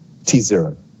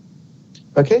T0.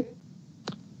 Okay?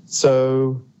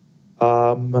 So,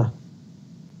 and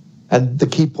the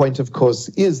key point, of course,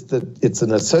 is that it's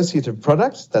an associative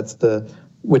product. That's the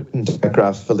Witten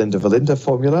digraph Valinda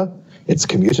formula. It's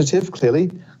commutative,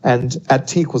 clearly. And at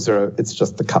t equals 0, it's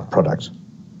just the cut product.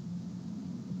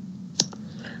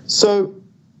 So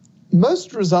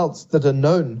most results that are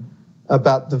known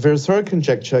about the Virasoro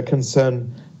conjecture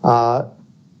concern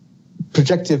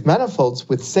projective manifolds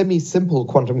with semi-simple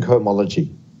quantum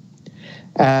cohomology.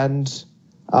 And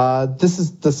this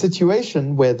is the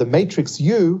situation where the matrix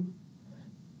U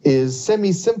is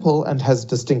semi-simple and has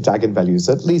distinct eigenvalues,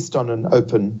 at least on an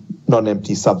open,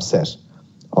 non-empty subset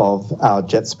of our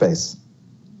jet space.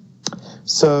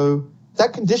 So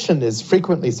that condition is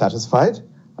frequently satisfied.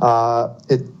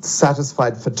 It's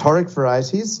satisfied for toric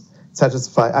varieties.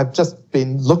 I've just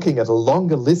been looking at a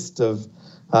longer list of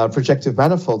projective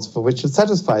manifolds for which it's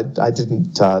satisfied. I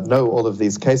didn't know all of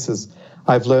these cases.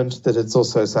 I've learned that it's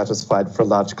also satisfied for a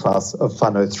large class of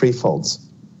Fano threefolds.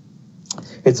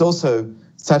 It's also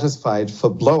satisfied for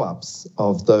blowups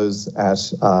of those at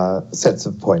sets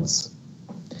of points.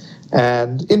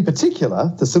 And in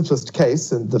particular, the simplest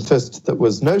case, and the first that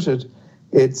was noted,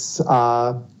 it's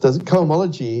the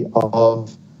cohomology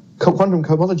of quantum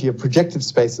cohomology of projective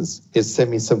spaces is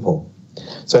semi-simple.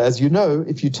 So as you know,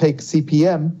 if you take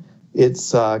CPM,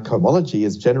 its cohomology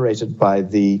is generated by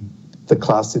the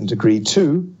class in degree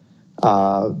 2,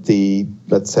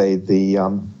 let's say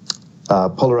the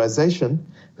polarization,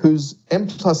 whose m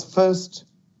plus first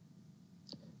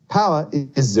power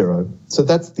is 0. So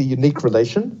that's the unique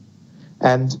relation.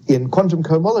 And in quantum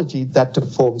cohomology, that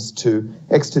deforms to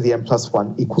x to the m plus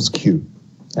 1 equals q.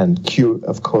 And q,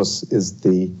 of course, is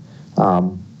the,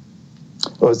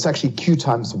 it's actually q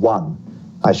times 1,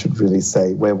 I should really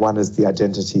say, where 1 is the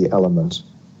identity element.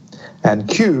 And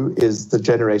q is the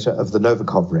generator of the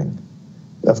Novikov ring.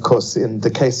 Of course, in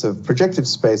the case of projective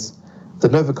space, the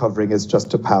Novikov ring is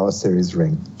just a power series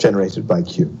ring generated by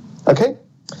q. Okay?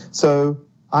 So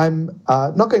I'm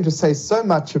not going to say so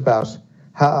much about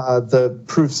the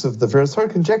proofs of the Virasoro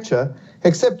conjecture,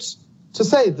 except to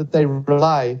say that they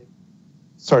rely...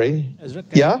 Sorry? Ezra,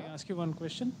 can I ask you one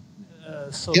question?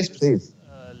 Yes, please.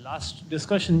 Last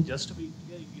discussion, just to be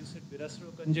clear, you said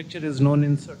Virasoro conjecture is known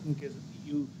in certain cases.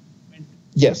 You meant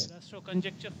Yes. Virasoro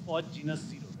conjecture for genus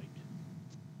 0,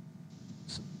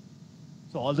 right?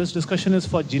 So all this discussion is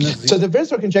for genus 0. So the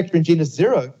Virasoro conjecture in genus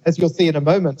 0, as you'll see in a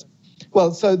moment,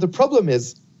 well, so the problem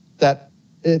is that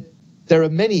there are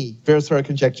many Virasoro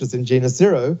conjectures in genus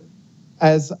 0.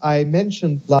 As I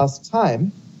mentioned last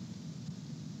time,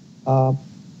 you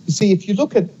see, if you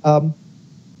look at,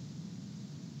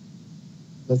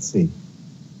 let's see.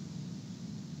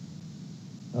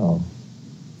 Oh,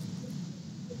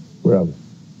 where are we?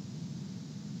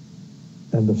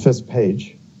 And the first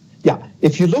page. Yeah,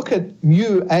 if you look at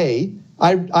mu A,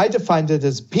 I defined it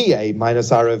as PA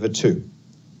minus R over 2.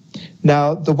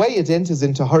 Now, the way it enters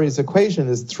into Horry's equation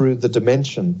is through the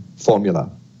dimension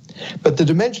formula. But the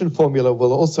dimension formula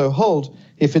will also hold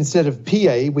if instead of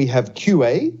PA we have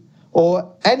QA, or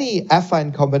any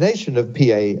affine combination of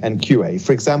PA and QA.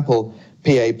 For example,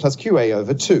 PA plus QA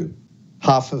over 2,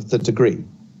 half of the degree.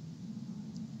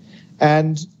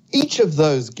 And each of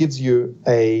those gives you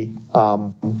a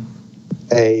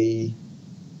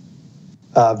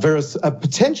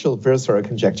potential Virasoro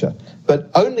conjecture, but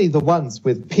only the ones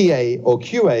with PA or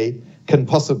QA can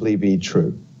possibly be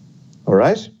true. All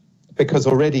right? Because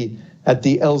already at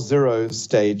the L0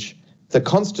 stage, the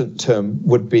constant term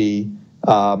would be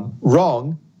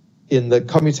wrong in the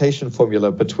commutation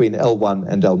formula between L1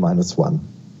 and L minus 1.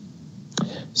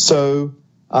 So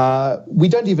we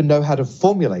don't even know how to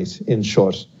formulate, in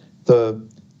short, the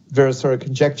Virasoro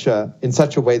conjecture in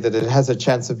such a way that it has a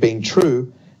chance of being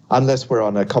true unless we're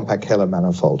on a compact Kähler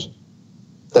manifold.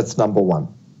 That's number one.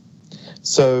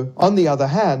 So on the other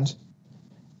hand,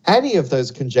 any of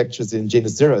those conjectures in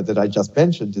genus 0 that I just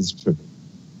mentioned is true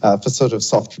for sort of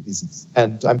soft reasons.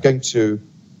 And I'm going to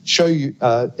show you,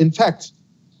 in fact,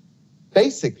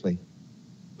 basically,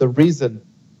 the reason,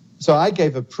 so I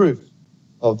gave a proof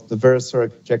of the Virasoro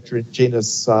conjecture in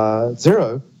genus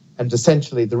 0, and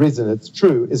essentially the reason it's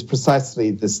true is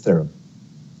precisely this theorem.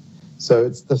 So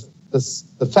it's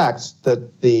the fact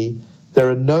that there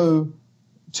are no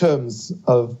terms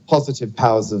of positive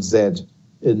powers of z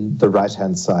in the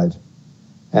right-hand side,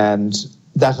 and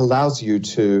that allows you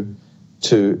to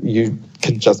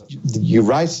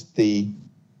write the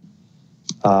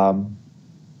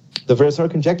Virasoro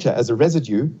conjecture as a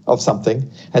residue of something,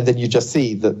 and then you just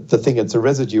see that the thing it's a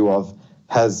residue of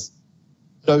has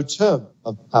no term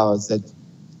of power z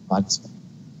minus 1.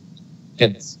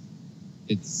 Hence,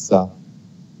 it's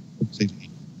completely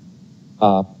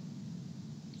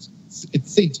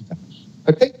it's seen to vanish.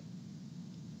 Okay.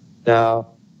 Now,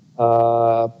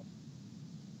 why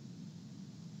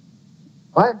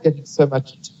I'm getting so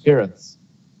much interference?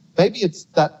 Maybe it's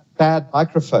that bad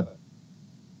microphone.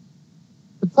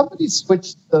 Could somebody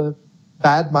switch the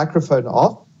bad microphone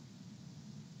off?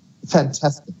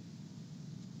 Fantastic.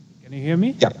 Can you hear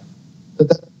me? Yeah. So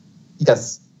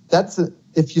yes. That's it.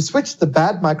 If you switch the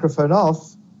bad microphone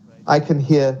off, right, I don't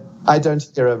hear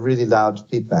a really loud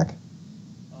feedback.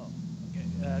 Oh,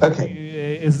 okay.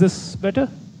 Okay. Is this better?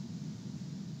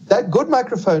 That good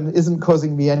microphone isn't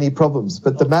causing me any problems,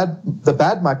 but the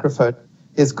bad microphone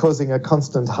is causing a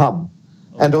constant hum.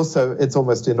 Okay. And also, it's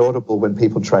almost inaudible when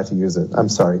people try to use it. I'm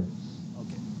sorry.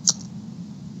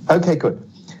 Okay, good.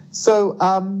 So,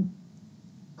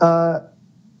 I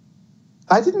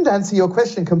didn't answer your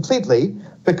question completely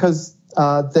because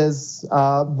there's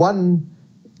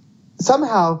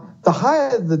somehow the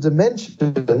higher the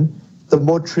dimension, the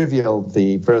more trivial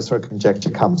the Virasoro conjecture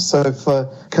comes. So for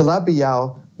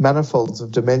Calabi-Yau manifolds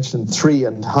of dimension 3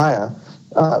 and higher,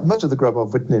 most of the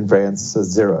Gromov-Witten invariants are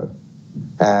 0.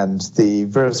 And the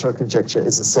Virasoro conjecture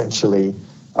is essentially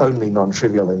only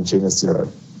non-trivial in genus 0.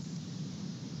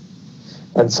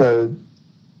 And so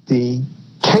the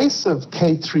case of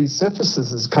K3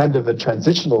 surfaces is kind of a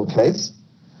transitional case.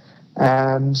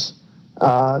 And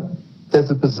there's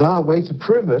a bizarre way to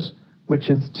prove it, which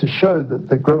is to show that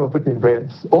the Gromov-Witten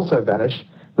invariants also vanish.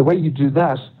 The way you do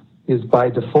that is by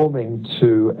deforming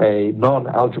to a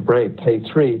non-algebraic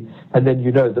K3, and then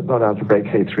you know that non-algebraic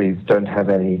K3s don't have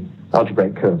any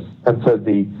algebraic curves. And so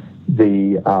the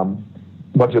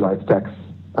moduli stacks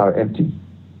are empty.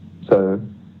 So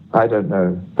I don't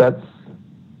know. That's,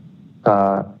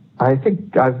 I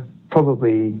think I've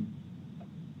probably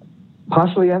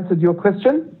partially answered your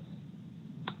question.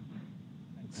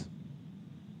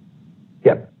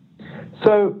 Yep.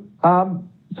 So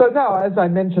now, as I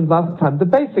mentioned last time, the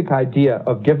basic idea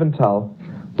of Geventhal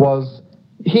was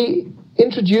he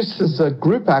introduces a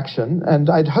group action, and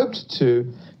I'd hoped to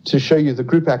show you the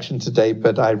group action today,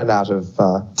 but I ran out of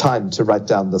time to write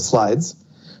down the slides,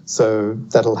 so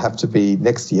that'll have to be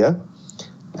next year.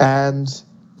 And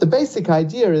the basic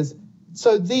idea is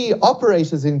so the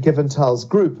operators in Givental's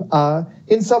group are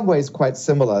in some ways quite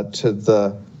similar to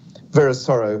the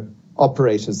Virasoro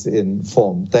operators in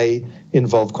form. They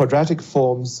involve quadratic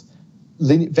forms,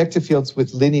 vector fields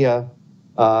with linear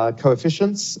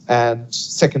coefficients, and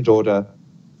second-order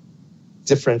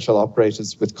differential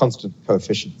operators with constant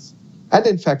coefficients. And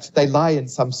in fact, they lie in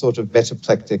some sort of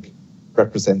metaplectic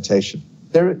representation.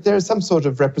 There is some sort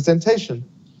of representation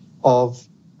of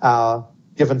our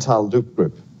Givental loop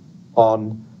group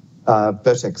on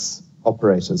vertex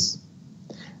operators.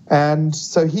 And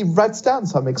so he writes down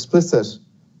some explicit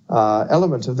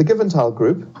element of the Givental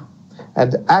group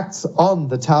and acts on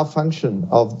the tau function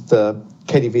of the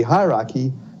KDV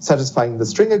hierarchy, satisfying the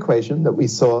string equation that we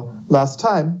saw last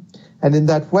time. And in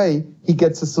that way, he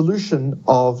gets a solution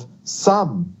of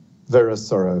some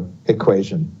Virasoro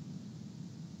equation,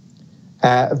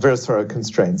 Virasoro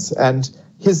constraints. And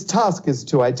his task is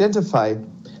to identify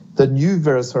the new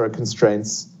Virasoro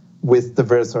constraints with the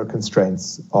Virasoro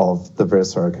constraints of the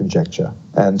Virasoro conjecture.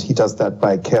 And he does that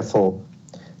by careful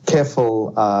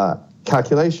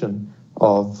calculation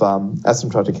of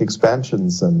asymptotic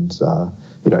expansions. And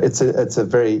it's a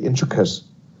very intricate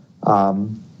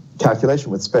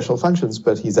calculation with special functions,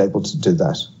 but he's able to do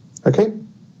that. Okay?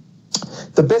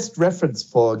 The best reference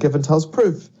for Givental's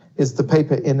proof is the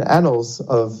paper in Annals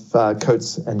of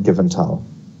Coates and Givental.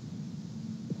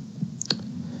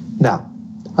 Now,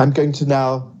 I'm going to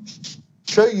now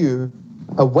show you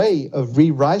a way of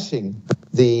rewriting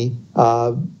the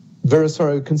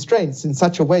Virasoro constraints in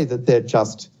such a way that they're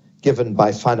just given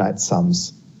by finite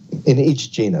sums in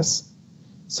each genus.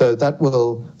 So that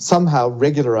will somehow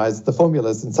regularize the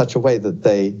formulas in such a way that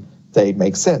they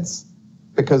make sense.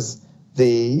 Because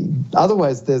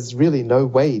otherwise there's really no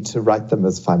way to write them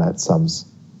as finite sums.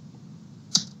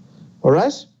 All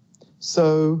right?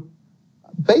 So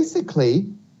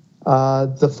basically,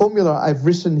 the formula I've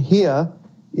written here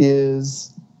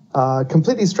is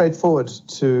completely straightforward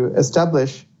to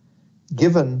establish,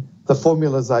 given the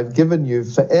formulas I've given you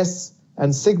for S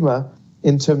and sigma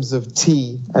in terms of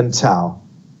T and tau.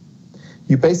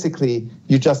 You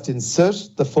just insert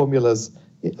the formulas.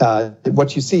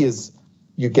 What you see is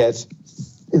you get,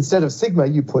 instead of sigma,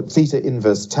 you put theta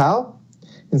inverse tau.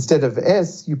 Instead of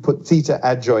S, you put theta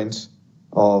adjoint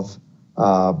of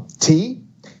T.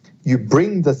 You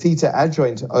bring the theta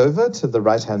adjoint over to the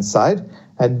right-hand side,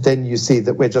 and then you see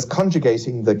that we're just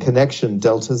conjugating the connection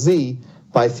delta Z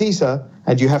by theta,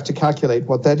 and you have to calculate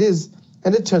what that is.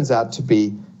 And it turns out to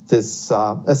be this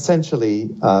essentially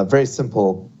very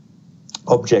simple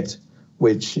object,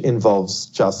 which involves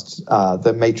just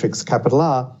the matrix capital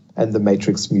R and the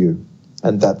matrix mu.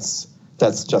 And that's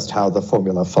just how the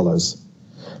formula follows.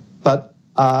 But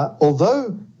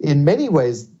although in many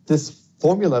ways this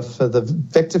formula for the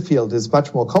vector field is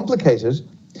much more complicated,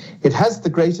 it has the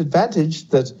great advantage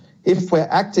that if we're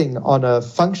acting on a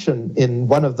function in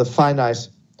one of the finite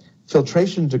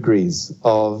filtration degrees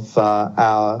of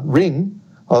our ring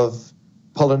of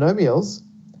polynomials,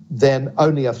 then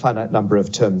only a finite number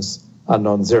of terms are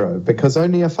non-zero, because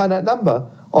only a finite number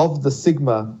of the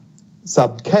sigma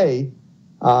sub k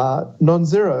are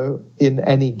non-zero in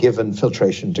any given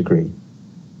filtration degree.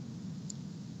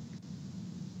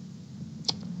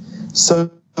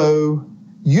 So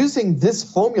using this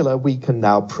formula, we can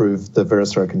now prove the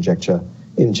Virasoro conjecture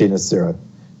in genus 0.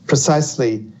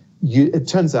 Precisely, it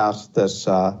turns out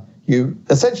that you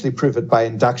essentially prove it by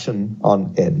induction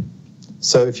on n.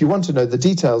 So if you want to know the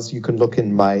details, you can look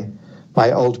in my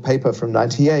old paper from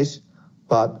 '98,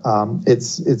 but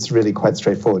it's really quite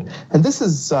straightforward. And this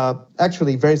is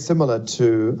actually very similar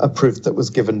to a proof that was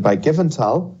given by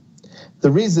Givental.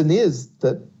 The reason is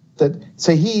that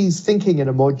so he's thinking in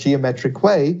a more geometric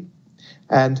way,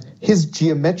 and his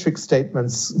geometric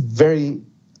statements very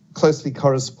closely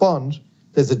correspond.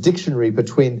 There's a dictionary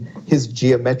between his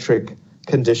geometric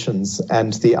conditions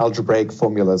and the algebraic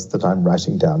formulas that I'm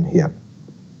writing down here.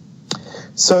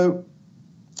 So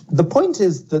the point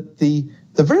is that the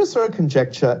Virasoro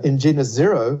conjecture in genus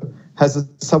 0 has a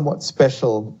somewhat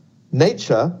special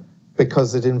nature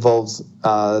because it involves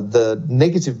the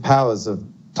negative powers of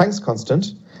Planck's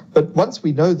constant. But once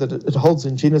we know that it holds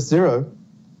in genus 0,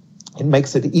 it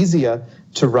makes it easier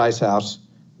to write out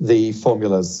the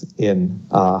formulas in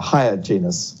higher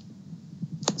genus.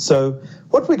 So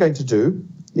what we're going to do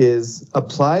is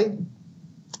apply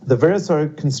the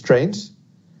Virasoro constraint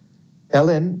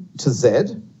ln to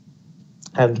z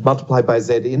and multiply by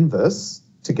z inverse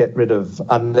to get rid of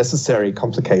unnecessary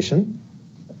complication.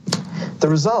 The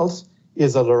result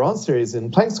is a Laurent series in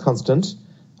Planck's constant,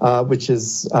 which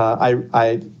is,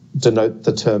 I denote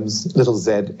the terms little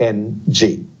z n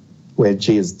g, where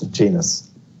g is the genus.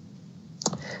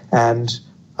 And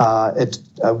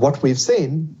what we've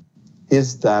seen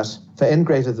is that for n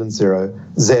greater than 0,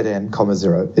 Zn,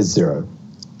 0 is 0.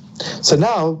 So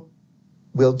now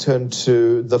we'll turn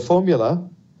to the formula.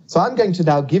 So I'm going to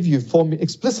now give you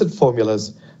explicit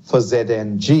formulas for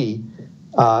Zng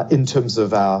in terms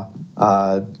of our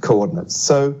coordinates.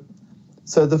 So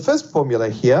the first formula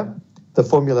here, the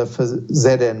formula for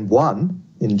Zn1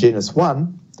 in genus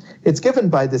 1, it's given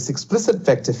by this explicit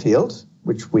vector field,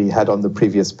 which we had on the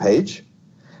previous page.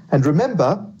 And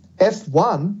remember,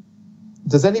 F1,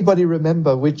 does anybody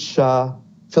remember which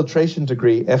filtration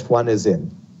degree F1 is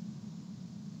in?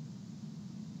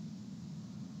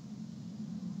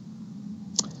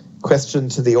 Question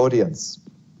to the audience.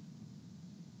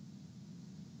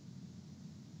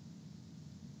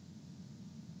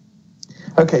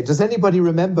 Okay, does anybody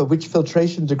remember which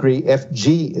filtration degree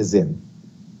Fg is in?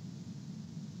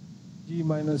 G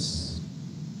minus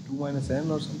 2 minus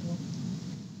n or something?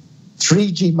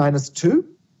 3g minus 2?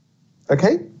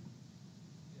 Okay.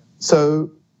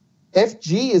 So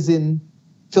Fg is in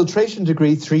filtration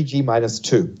degree 3g minus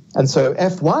 2. And so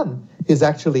F1 is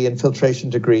actually in filtration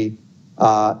degree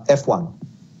F1.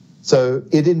 So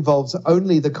it involves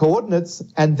only the coordinates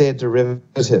and their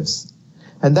derivatives.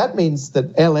 And that means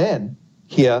that Ln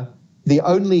here, the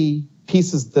only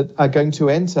pieces that are going to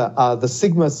enter are the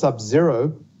sigma sub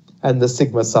 0 and the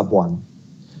sigma sub 1.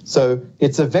 So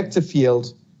it's a vector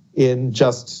field in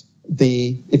just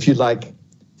the, if you like,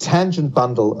 tangent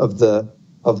bundle of the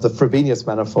Frobenius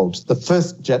manifold, the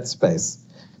first jet space.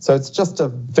 So it's just a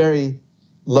very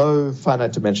low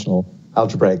finite dimensional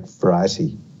algebraic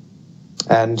variety.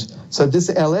 And so this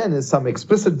Ln is some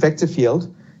explicit vector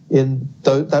field in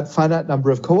that finite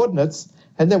number of coordinates,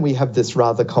 and then we have this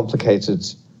rather complicated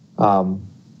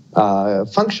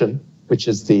function, which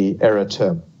is the error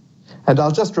term. And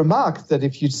I'll just remark that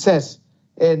if you set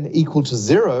n equal to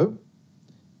 0,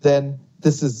 then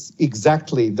this is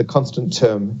exactly the constant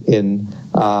term in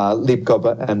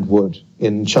Lieb-Gobber and Wood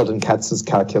in Sheldon-Katz's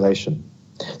calculation.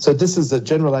 So this is a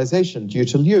generalization due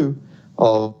to Liu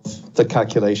of the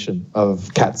calculation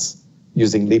of Katz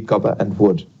using Lieb-Gobber and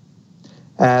Wood.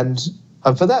 And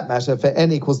for that matter, for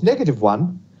n equals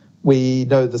 -1, we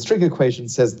know the string equation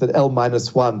says that L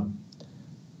minus 1,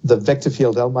 the vector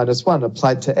field L minus 1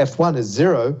 applied to F1 is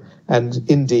 0, and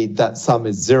indeed that sum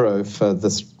is 0 for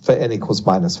n equals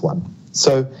 -1.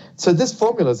 So this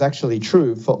formula is actually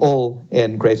true for all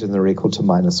n greater than or equal to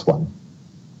 -1.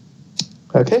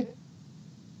 Okay?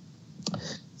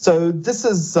 So this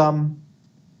is a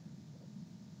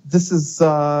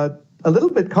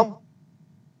little bit complex.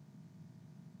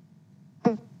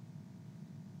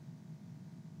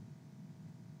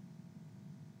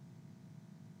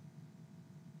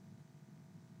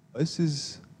 This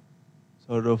is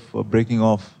sort of breaking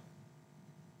off.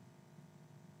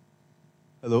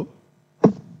 Hello?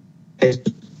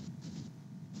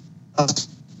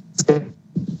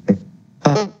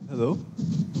 Hello?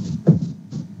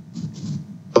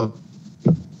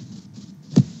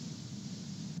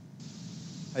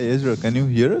 Hi Ezra, can you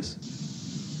hear us?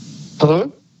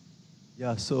 Hello?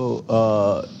 Yeah, so...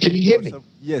 Can you hear me?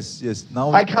 Yes.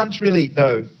 Now I can't really,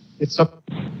 no. It's not...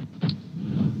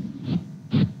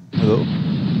 Hello?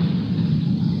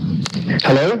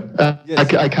 Hello?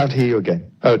 Yes. I can't hear you again.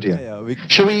 Oh dear. Yeah,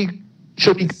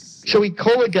 Shall we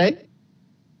call again?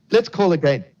 Let's call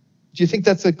again. Do you think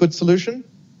that's a good solution?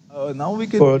 Now we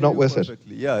can or hear not you worth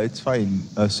perfectly. it? Yeah, it's fine.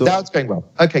 So now it's going well.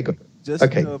 Okay, good. Just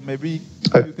okay. Maybe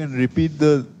you can repeat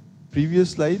the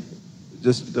previous slide,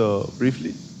 just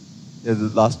briefly. Yeah, the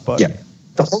last part. Yeah.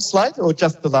 The whole slide or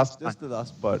just the last part? Just the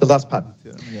last part. The last part.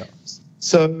 Yeah.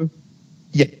 So,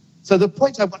 yeah. So the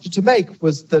point I wanted to make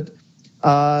was that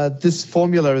this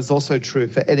formula is also true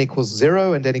for n equals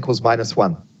 0 and n equals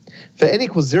 -1. For n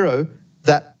equals 0,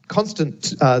 that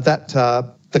constant,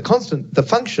 the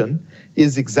function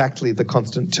is exactly the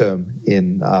constant term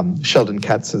in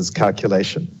Sheldon-Katz's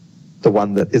calculation, the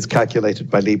one that is calculated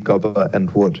by Lieb-Gobber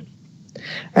and Wood.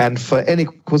 And for n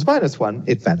equals -1,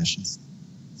 it vanishes.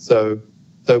 So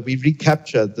we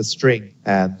recapture the string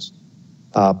and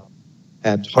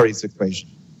Horry's equation.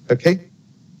 Okay?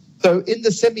 So in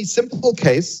the semi-simple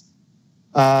case,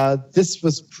 this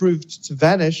was proved to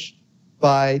vanish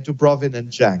by Dubrovin and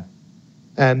Zhang.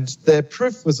 And their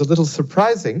proof was a little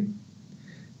surprising.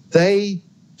 They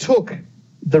took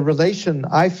the relation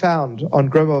I found on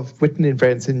Gromov-Witten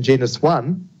invariants in genus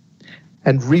 1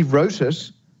 and rewrote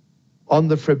it on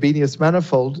the Frobenius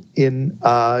manifold in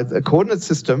a coordinate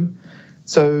system.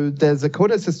 So there's a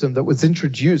coordinate system that was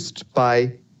introduced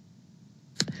by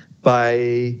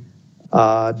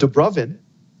Dubrovin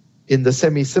in the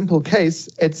semi-simple case,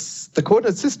 the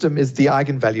coordinate system is the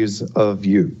eigenvalues of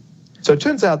U. So it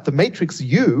turns out the matrix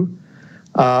U,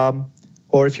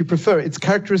 or if you prefer, its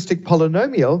characteristic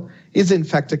polynomial, is in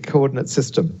fact a coordinate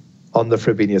system on the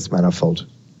Frobenius manifold.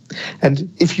 And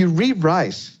if you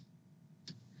rewrite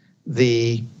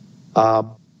the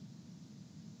bi-relation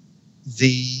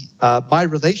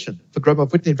for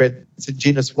Gromov-Witten invariants in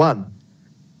genus 1,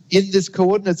 in this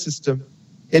coordinate system,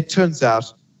 it turns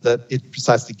out that it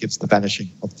precisely gives the vanishing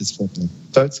of this formula.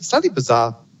 So it's a slightly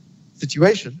bizarre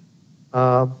situation,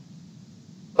 but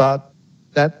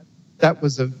that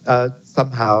was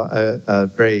somehow a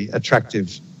very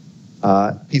attractive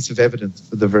piece of evidence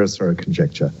for the Virasoro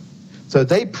conjecture. So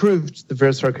they proved the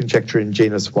Virasoro conjecture in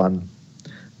genus 1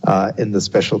 in the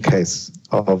special case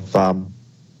of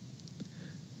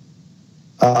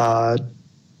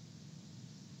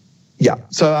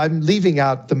so I'm leaving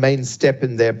out the main step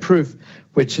in their proof,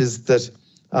 which is that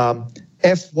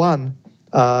F1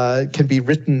 can be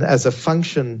written as a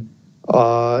function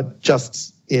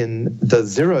just in the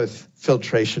 0th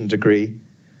filtration degree,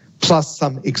 plus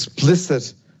some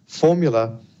explicit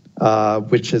formula,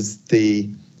 which is the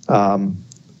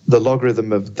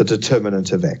logarithm of the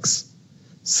determinant of x.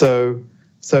 So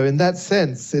in that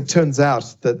sense, it turns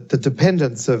out that the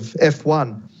dependence of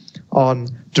F1 on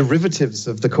derivatives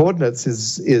of the coordinates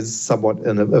is somewhat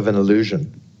of an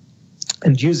illusion.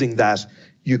 And using that,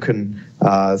 you can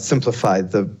simplify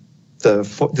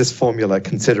this formula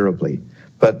considerably.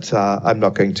 But I'm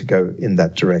not going to go in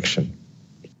that direction.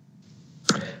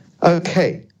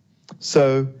 Okay,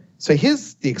 so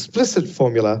here's the explicit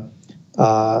formula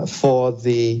for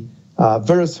the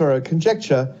Virasoro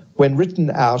conjecture when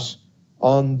written out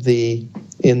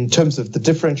in terms of the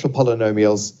differential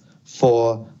polynomials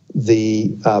for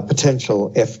the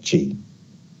potential Fg.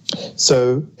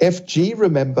 So Fg,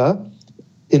 remember,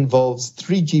 involves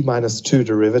 3g minus 2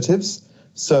 derivatives.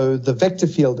 So the vector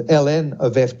field ln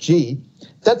of Fg,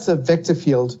 that's a vector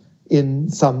field in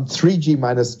some 3g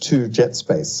minus 2 jet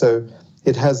space. So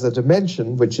it has a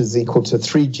dimension which is equal to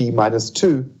 3g minus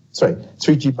 1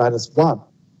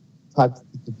 times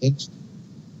the dimension.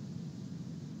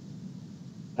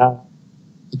 Now,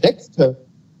 the next term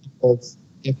involves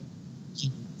Fg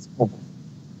minus 1.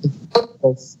 It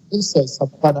involves also some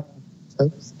finite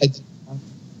terms, and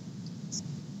it's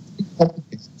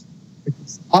complicated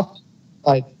because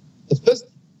outside the first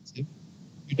derivative,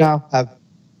 you now have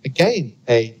again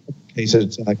a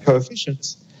complicated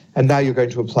coefficient, and now you're going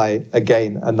to apply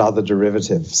again another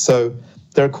derivative. So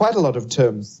there are quite a lot of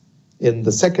terms in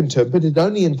the second term, but it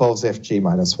only involves Fg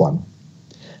minus 1.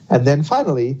 And then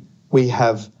finally, we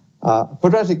have a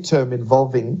quadratic term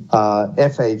involving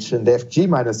Fh and Fg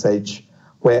minus h,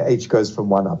 where h goes from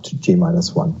 1 up to g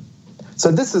minus 1.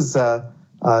 So this is a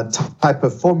type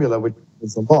of formula which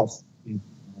is a lot.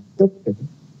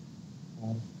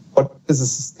 What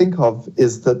physicists think of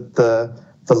is that the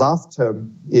last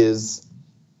term is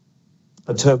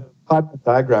a term of Feynman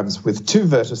diagrams with 2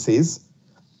 vertices,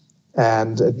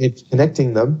 and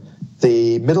connecting them.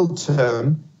 The middle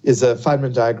term is a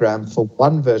Feynman diagram for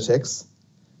 1 vertex,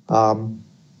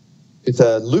 with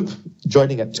a loop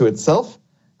joining it to itself,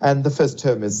 and the first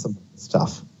term is some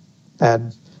stuff.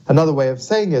 And another way of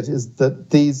saying it is that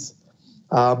these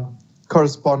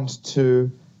correspond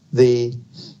to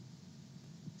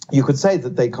you could say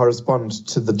that they correspond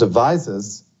to the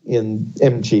divisors in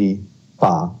mg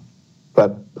bar,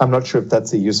 but I'm not sure if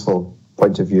that's a useful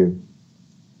point of view.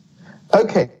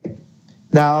 Okay,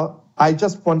 now I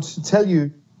just want to tell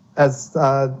you, as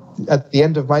at the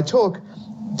end of my talk,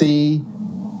 the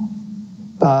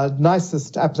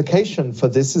nicest application for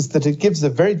this is that it gives a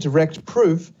very direct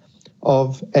proof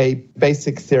of a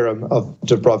basic theorem of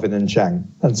de Brovin and Zhang.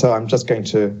 And so I'm just going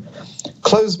to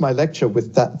close my lecture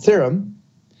with that theorem.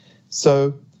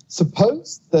 So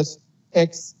suppose that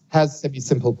X has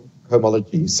semi-simple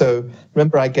cohomology. So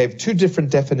remember, I gave 2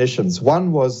 different definitions.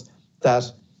 One was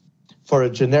that for a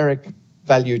generic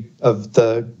value of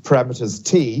the parameters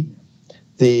T,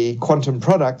 the quantum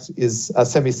product is a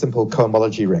semi-simple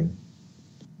cohomology ring.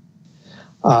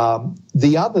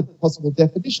 The other possible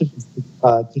definition is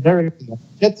that generically on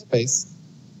the jet space,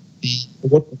 the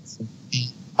coordinates of the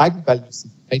eigenvalues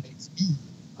of the matrix U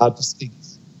are distinct.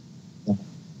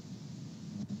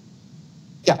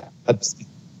 Are distinct.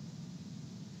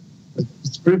 The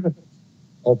derivative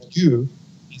of U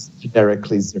is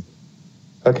generically 0.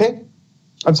 Okay?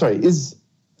 I'm sorry, is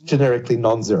generically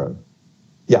non-zero.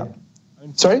 Yeah.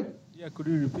 Sorry? Yeah, could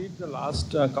you repeat the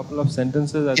last couple of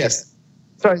sentences? Yes.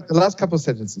 Sorry, the last couple of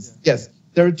sentences. Yeah. Yes.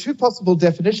 There are 2 possible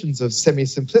definitions of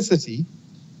semi-simplicity.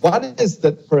 One is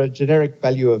that for a generic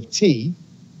value of T,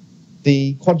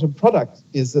 the quantum product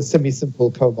is a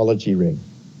semi-simple cohomology ring.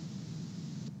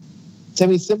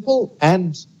 Semi-simple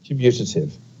and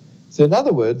commutative. So in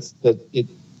other words, that it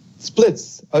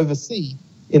splits over C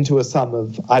into a sum of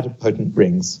idempotent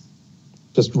rings,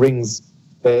 just rings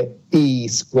where E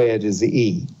squared is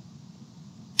E.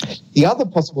 The other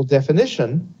possible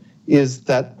definition is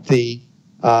that the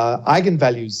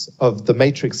eigenvalues of the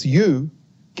matrix U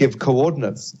give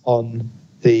coordinates on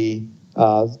the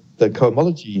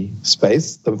cohomology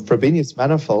space, the Frobenius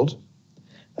manifold,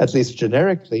 at least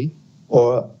generically,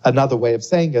 or another way of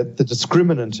saying it, the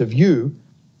discriminant of U,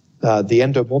 the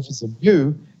endomorphism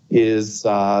U, is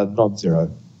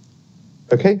non-zero.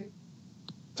 Okay?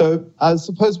 So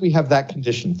suppose we have that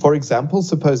condition. For example,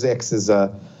 suppose X is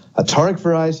a toric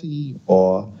variety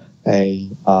or a,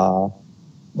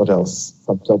 what else?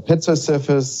 Some Pezzo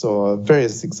surface or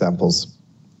various examples.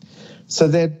 So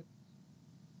then,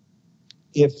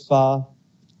 if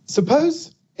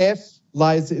suppose F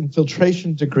lies in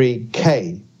filtration degree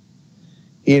K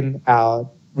in our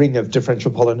ring of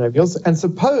differential polynomials, and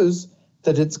suppose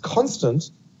that it's constant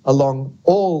along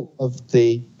all of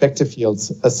the vector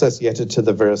fields associated to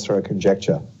the Virasoro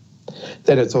conjecture,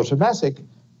 then it's automatic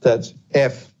that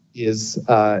F is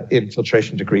in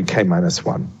filtration degree K minus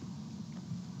 1.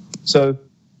 So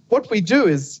what we do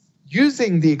is,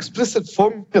 using the explicit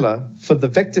formula for the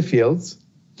vector fields,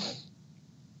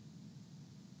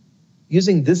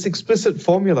 using this explicit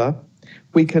formula,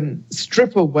 we can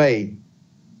strip away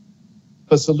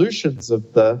for solutions of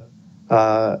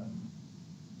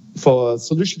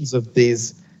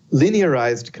these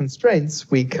linearized constraints.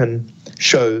 We can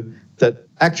show that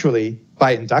actually,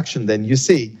 by induction, then you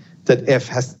see that F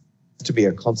has to be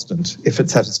a constant if it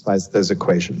satisfies those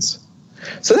equations.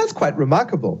 So that's quite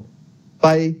remarkable.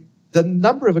 By the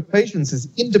number of equations is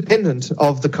independent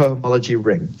of the cohomology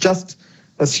ring, just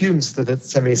assumes that it's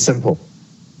semi-simple.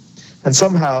 And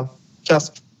somehow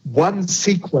just one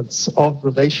sequence of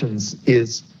relations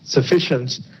is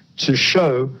sufficient to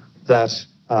show that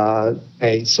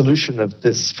a solution of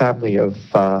this family of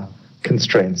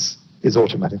constraints is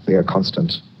automatically a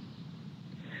constant.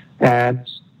 And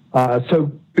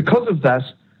so because of that,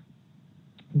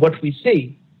 what we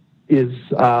see is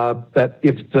that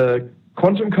if the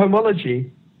quantum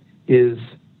cohomology is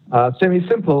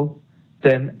semi-simple,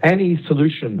 then any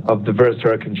solution of the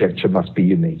Virasoro conjecture must be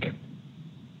unique.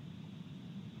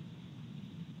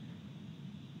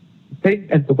 Okay,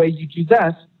 and the way you do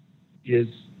that is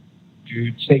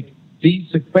you take these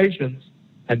equations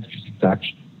and use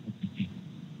induction.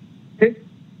 Okay?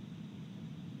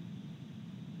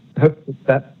 I hope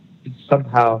that is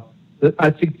somehow,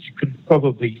 I think you can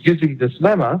probably, using this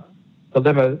lemma, the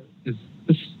lemma is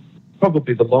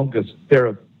probably the longest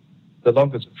theorem, the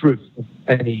longest proof of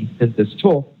any in this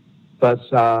talk, but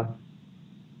apart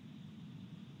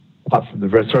from the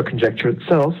Virasoro conjecture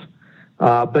itself,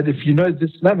 but if you know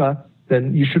this lemma,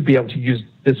 then you should be able to use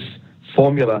this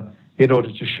formula in order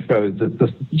to show that the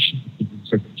solution of the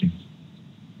Virasoro conjecture,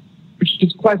 which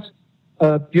is quite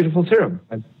a beautiful theorem,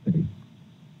 I think.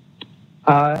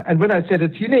 And when I said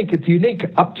it's unique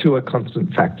up to a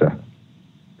constant factor.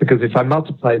 Because if I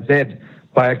multiply Z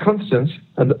by a constant,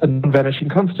 a non-vanishing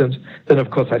constant, then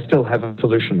of course I still have a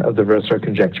solution of the Virasoro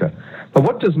conjecture. But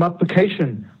what does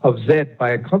multiplication of Z by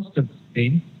a constant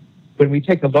mean? When we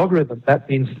take a logarithm, that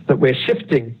means that we're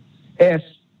shifting S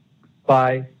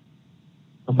by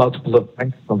a multiple of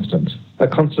Planck's constant, a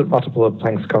constant multiple of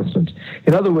Planck's constant.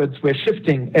 In other words, we're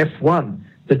shifting F1,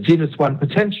 the genus 1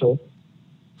 potential,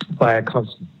 by a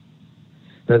constant.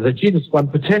 Now, the genus 1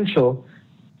 potential,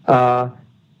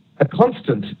 a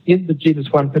constant in the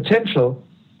genus 1 potential,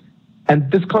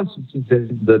 and this constant is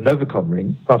in the Novikov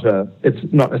ring.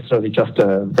 It's not necessarily just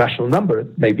a rational number.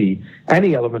 It may be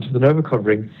any element of the Novikov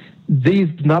ring. These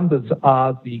numbers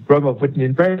are the Gromov-Witten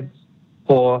invariants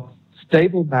for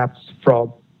stable maps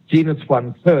from genus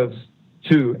 1 curves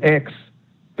to X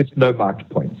with no marked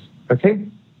points. Okay?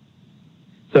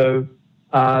 So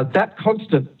that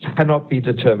constant cannot be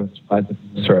determined by the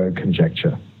Virasoro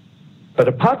conjecture. But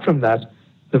apart from that,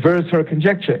 the Virasoro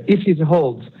conjecture, if it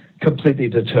holds, completely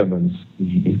determines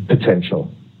the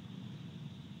potential.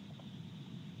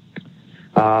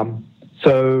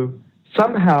 So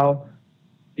somehow,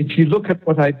 if you look at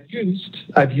what I've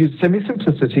used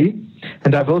semi-simplicity,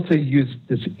 and I've also used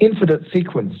this infinite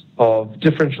sequence of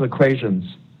differential equations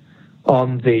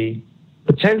on the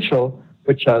potential,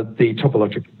 which are the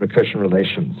topological recursion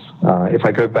relations. If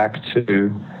I go back to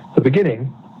the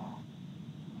beginning,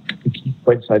 the key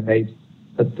points I made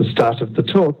at the start of the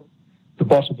talk, the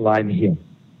bottom line here.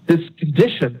 This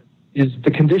condition is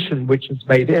the condition which has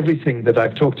made everything that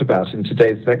I've talked about in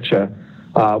today's lecture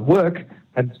work.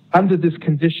 And under this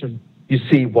condition, you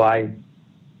see why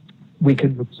we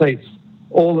can replace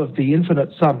all of the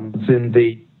infinite sums in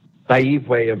the naive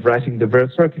way of writing the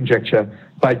Virasoro conjecture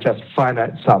by just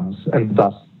finite sums, and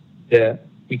thus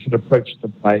we can approach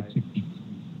them by techniques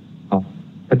of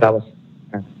analysis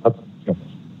and other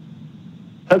geometry.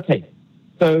 Okay,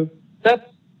 so that's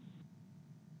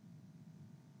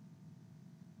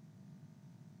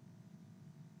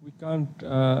we can't.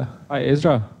 Hi,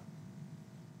 Ezra.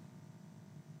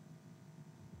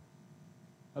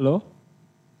 Hello?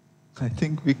 I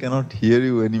think we cannot hear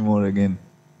you anymore again.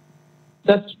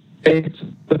 that's it.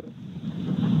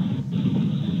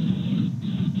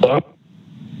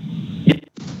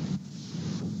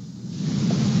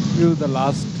 You the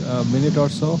last minute or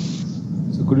so.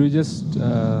 So could you just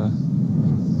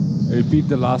repeat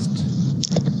the last?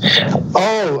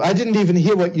 Oh, I didn't even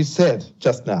hear what you said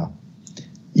just now.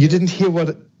 You didn't hear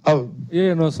what? Oh,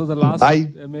 Yeah, no. So the last,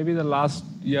 maybe the last,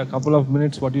 couple of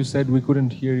minutes. What you said, we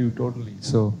couldn't hear you totally.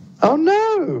 So. Oh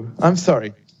no, I'm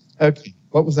sorry. Okay,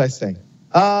 what was I saying?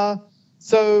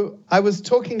 So I was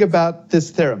talking about this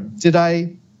theorem. Did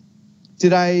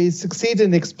I succeed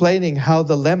in explaining how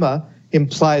the lemma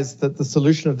implies that the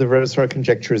solution of the Virasoro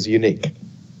conjecture is unique?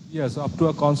 Yes, up to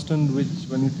a constant, which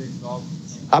when you take log.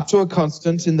 Up to a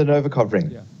constant in the Novikov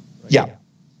ring. Yeah. Right.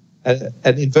 Yeah.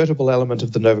 An invertible element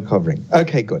of the Novikov ring.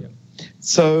 Okay, good. Yeah.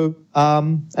 So,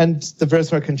 and the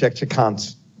Virasoro conjecture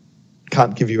can't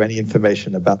give you any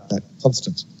information about that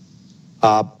constant.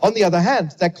 On the other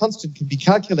hand, that constant can be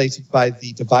calculated by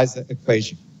the divisor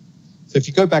equation. So if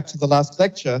you go back to the last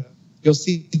lecture, you'll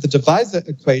see the divisor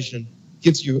equation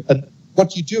gives you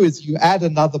what you do is you add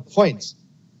another point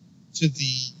to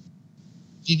the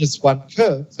genus 1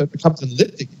 curve, so it becomes an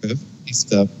elliptic curve, at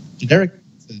least a generic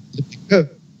elliptic curve.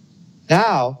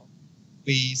 Now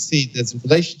we see there's a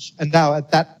relationship, and now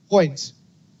at that point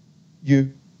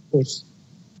you put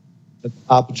an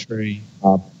arbitrary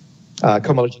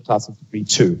cohomology class of degree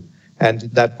 2, and in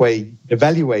that way you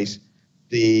evaluate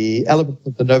the elements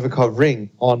of the Novikov ring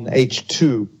on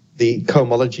H2, the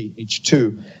cohomology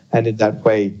H2, and in that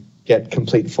way get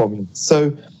complete formulas.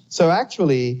 So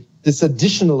actually, this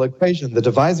additional equation, the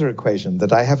divisor equation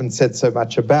that I haven't said so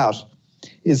much about,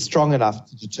 is strong enough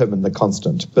to determine the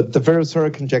constant, but the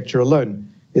Virasoro conjecture alone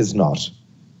is not.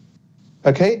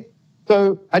 Okay,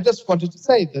 so I just wanted to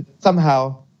say that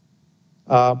somehow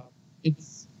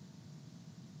it's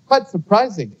quite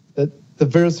surprising that the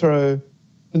Virasoro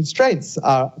constraints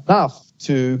are enough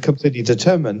to completely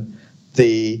determine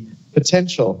the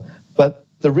potential, but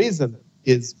the reason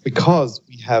is because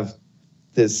we have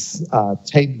this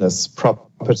tameness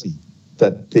property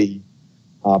that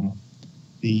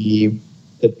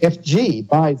that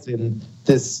Fg lies in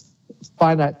this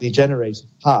finitely generated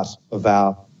part of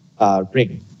our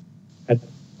ring, and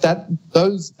that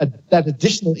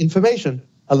additional information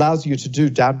allows you to do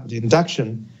downward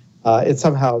induction. It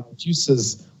somehow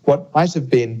reduces what might have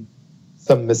been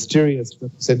some mysterious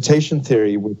representation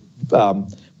theory with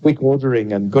weak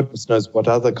ordering and goodness knows what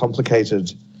other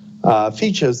complicated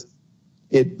features.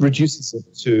 It reduces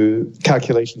it to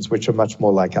calculations which are much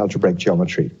more like algebraic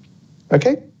geometry.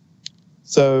 Okay?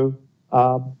 So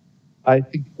I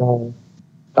think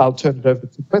I'll turn it over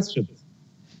to questions.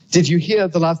 Did you hear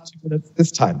the last 2 minutes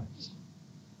this time?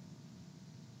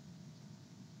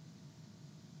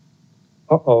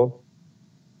 Uh-oh.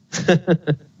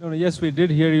 No, yes, we did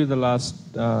hear you the last.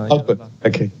 Good.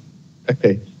 Okay.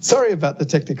 Okay. Sorry about the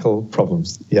technical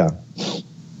problems. Yeah.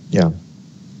 Yeah.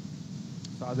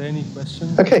 So are there any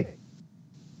questions? Okay.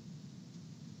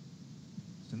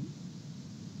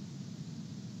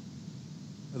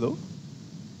 Hello?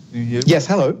 Can you hear me? Yes,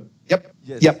 hello. Yep.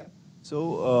 Yes. Yep.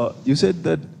 So you said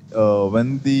that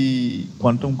when the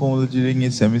quantum cohomology ring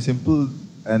is semi-simple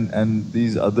and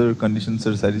these other conditions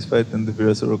are satisfied, then the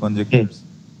Virasoro conjectures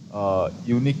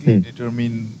uniquely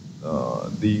determine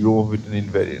the Gromov-Witten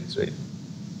invariants, right?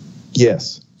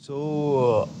 Yes.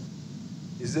 So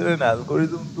is there an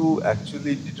algorithm to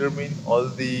actually determine all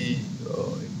the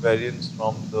invariants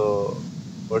from the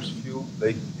first few,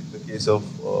 like in the case of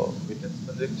Witten's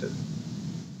conjecture?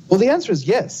 Well, the answer is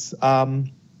yes.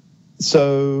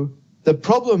 So the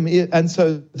problem is, and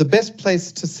so the best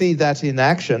place to see that in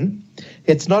action,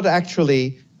 it's not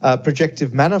actually a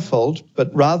projective manifold, but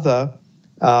rather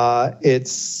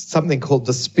it's something called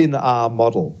the spin-R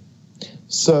model.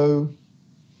 So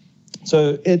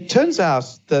it turns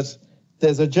out that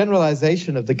there's a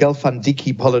generalization of the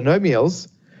Gelfand-Dickey polynomials.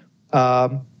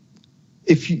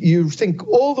 If you think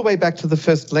all the way back to the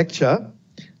first lecture,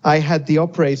 I had the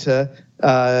operator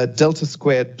delta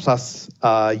squared plus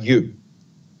u.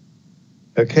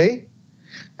 Okay?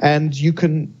 And you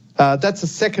can, that's a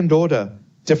second order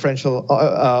differential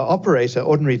operator,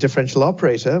 ordinary differential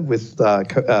operator with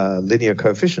linear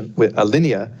coefficient, with a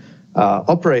linear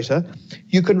operator.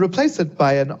 You can replace it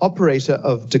by an operator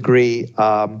of degree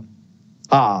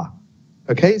R.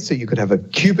 Okay, so you could have a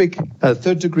cubic,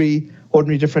 third degree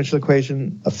ordinary differential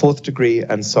equation, a fourth degree,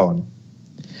 and so on.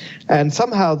 And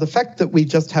somehow the fact that we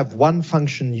just have one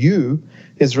function u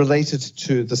is related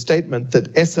to the statement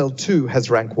that SL2 has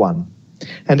rank 1.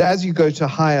 And as you go to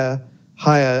higher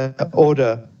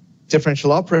order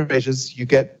differential operators, you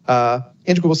get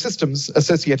integrable systems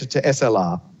associated to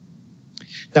SLR.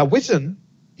 Now Witten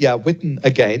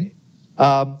again,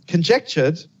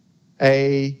 conjectured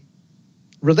a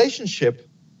relationship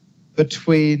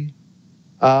between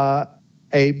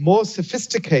a more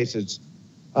sophisticated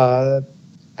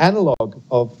analog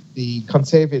of the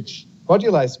Kontsevich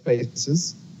moduli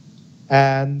spaces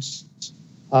and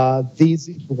these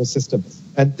integrable systems.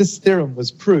 And this theorem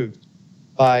was proved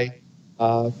by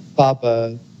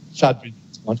Faber, Shadrin,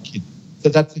 and Witten. So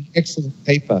that's an excellent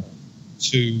paper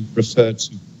to refer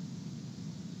to.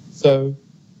 So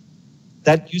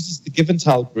that uses the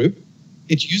Giventhal group.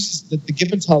 It uses that the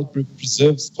Giventhal group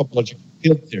preserves topological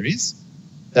field theories.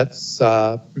 That's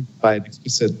proved by an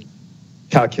explicit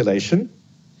calculation.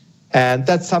 And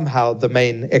that's somehow the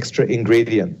main extra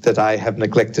ingredient that I have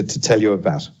neglected to tell you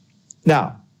about.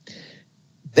 Now,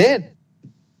 then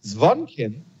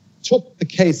Zvonkhin took the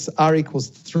case R equals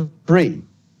 3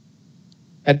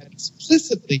 and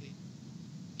explicitly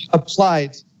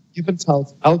applied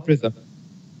Giventhal's algorithm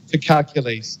to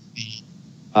calculate the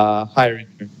higher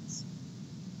invariance.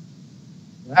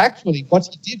 Actually, what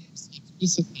he did was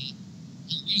he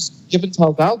used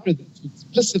Giventhal's algorithm to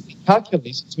explicitly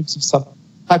calculate in terms of some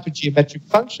hypergeometric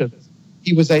functions.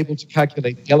 He was able to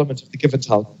calculate the element of the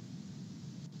Giventhal.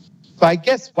 So I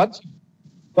guess once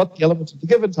you've got the element of the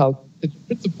Giventhal, the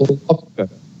principle of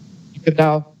you can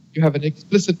now, you have an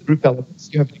explicit group element,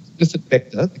 you have an explicit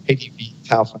vector, the KdV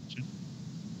tau function.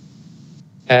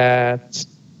 And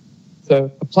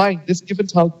so applying this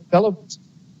Giventhal element,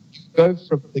 you go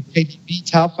from the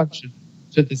KdV tau function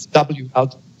to this W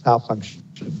algebra tau function.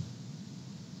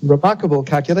 Remarkable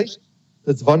calculation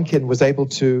that Zvonkhin was able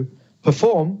to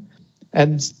perform,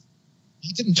 and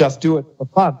he didn't just do it for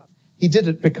fun. He did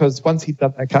it because once he'd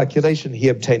done that calculation, he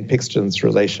obtained Pixton's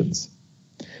relations.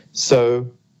 So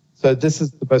this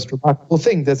is the most remarkable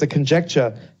thing. There's a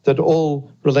conjecture that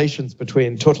all relations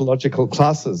between tautological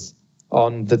classes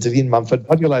on the Deligne-Mumford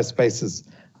moduli spaces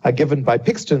are given by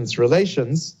Pixton's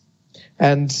relations.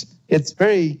 And it's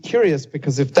very curious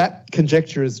because if that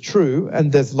conjecture is true,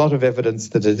 and there's a lot of evidence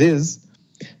that it is,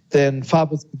 then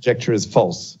Faber's conjecture is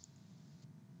false,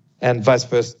 and vice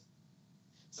versa.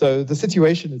 So the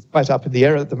situation is quite up in the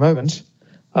air at the moment.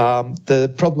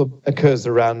 The problem occurs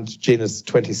around genus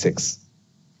 26.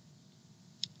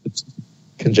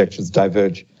 Conjectures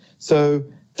diverge. So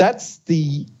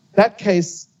that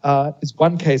case is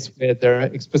one case where there are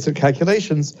explicit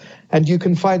calculations, and you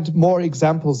can find more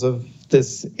examples of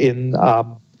this in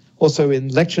also in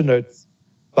lecture notes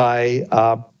by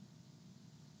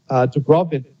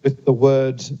Dubrovin with the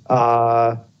word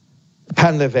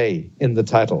Panlevé in the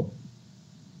title.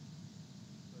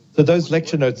 So those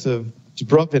lecture notes of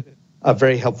Dubrovin are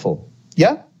very helpful.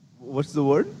 Yeah? What's the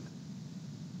word?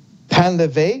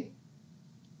 Panlevé.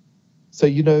 So,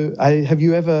 you know, have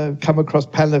you ever come across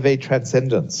Panlevé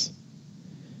transcendence?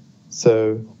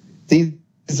 So these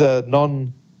are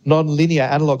non-linear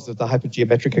analogs of the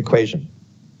hypergeometric equation.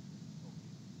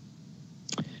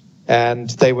 And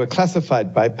they were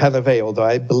classified by Panlevé, although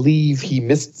I believe he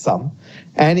missed some.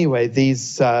 Anyway,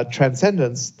 these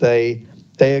transcendents, they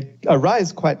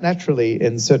arise quite naturally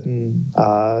in certain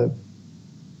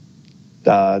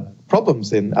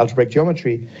problems in algebraic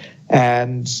geometry.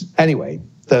 And anyway,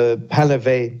 the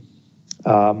Panlevé,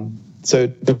 so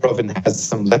Dubrovin has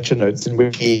some lecture notes in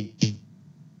which he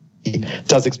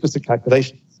does explicit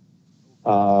calculations,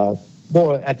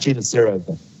 more at genus 0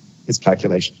 than his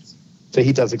calculations. So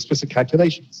he does explicit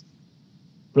calculations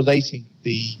relating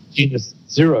the genus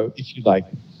 0, if you like,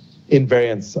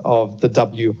 invariance of the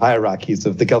W hierarchies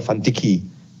of the Gelfand-Dickey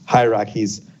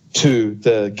hierarchies to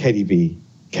the KdV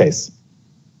case.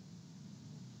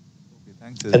 Okay,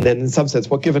 thanks. And then in some sense,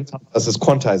 what Giventhal does is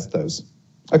quantize those.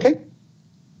 Okay?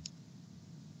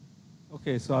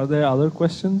 Okay, so are there other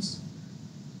questions?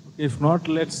 Okay, if not,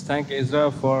 let's thank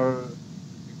Ezra for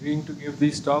agreeing to give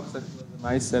these talks. That was a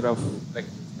nice set of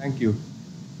lectures. Thank you.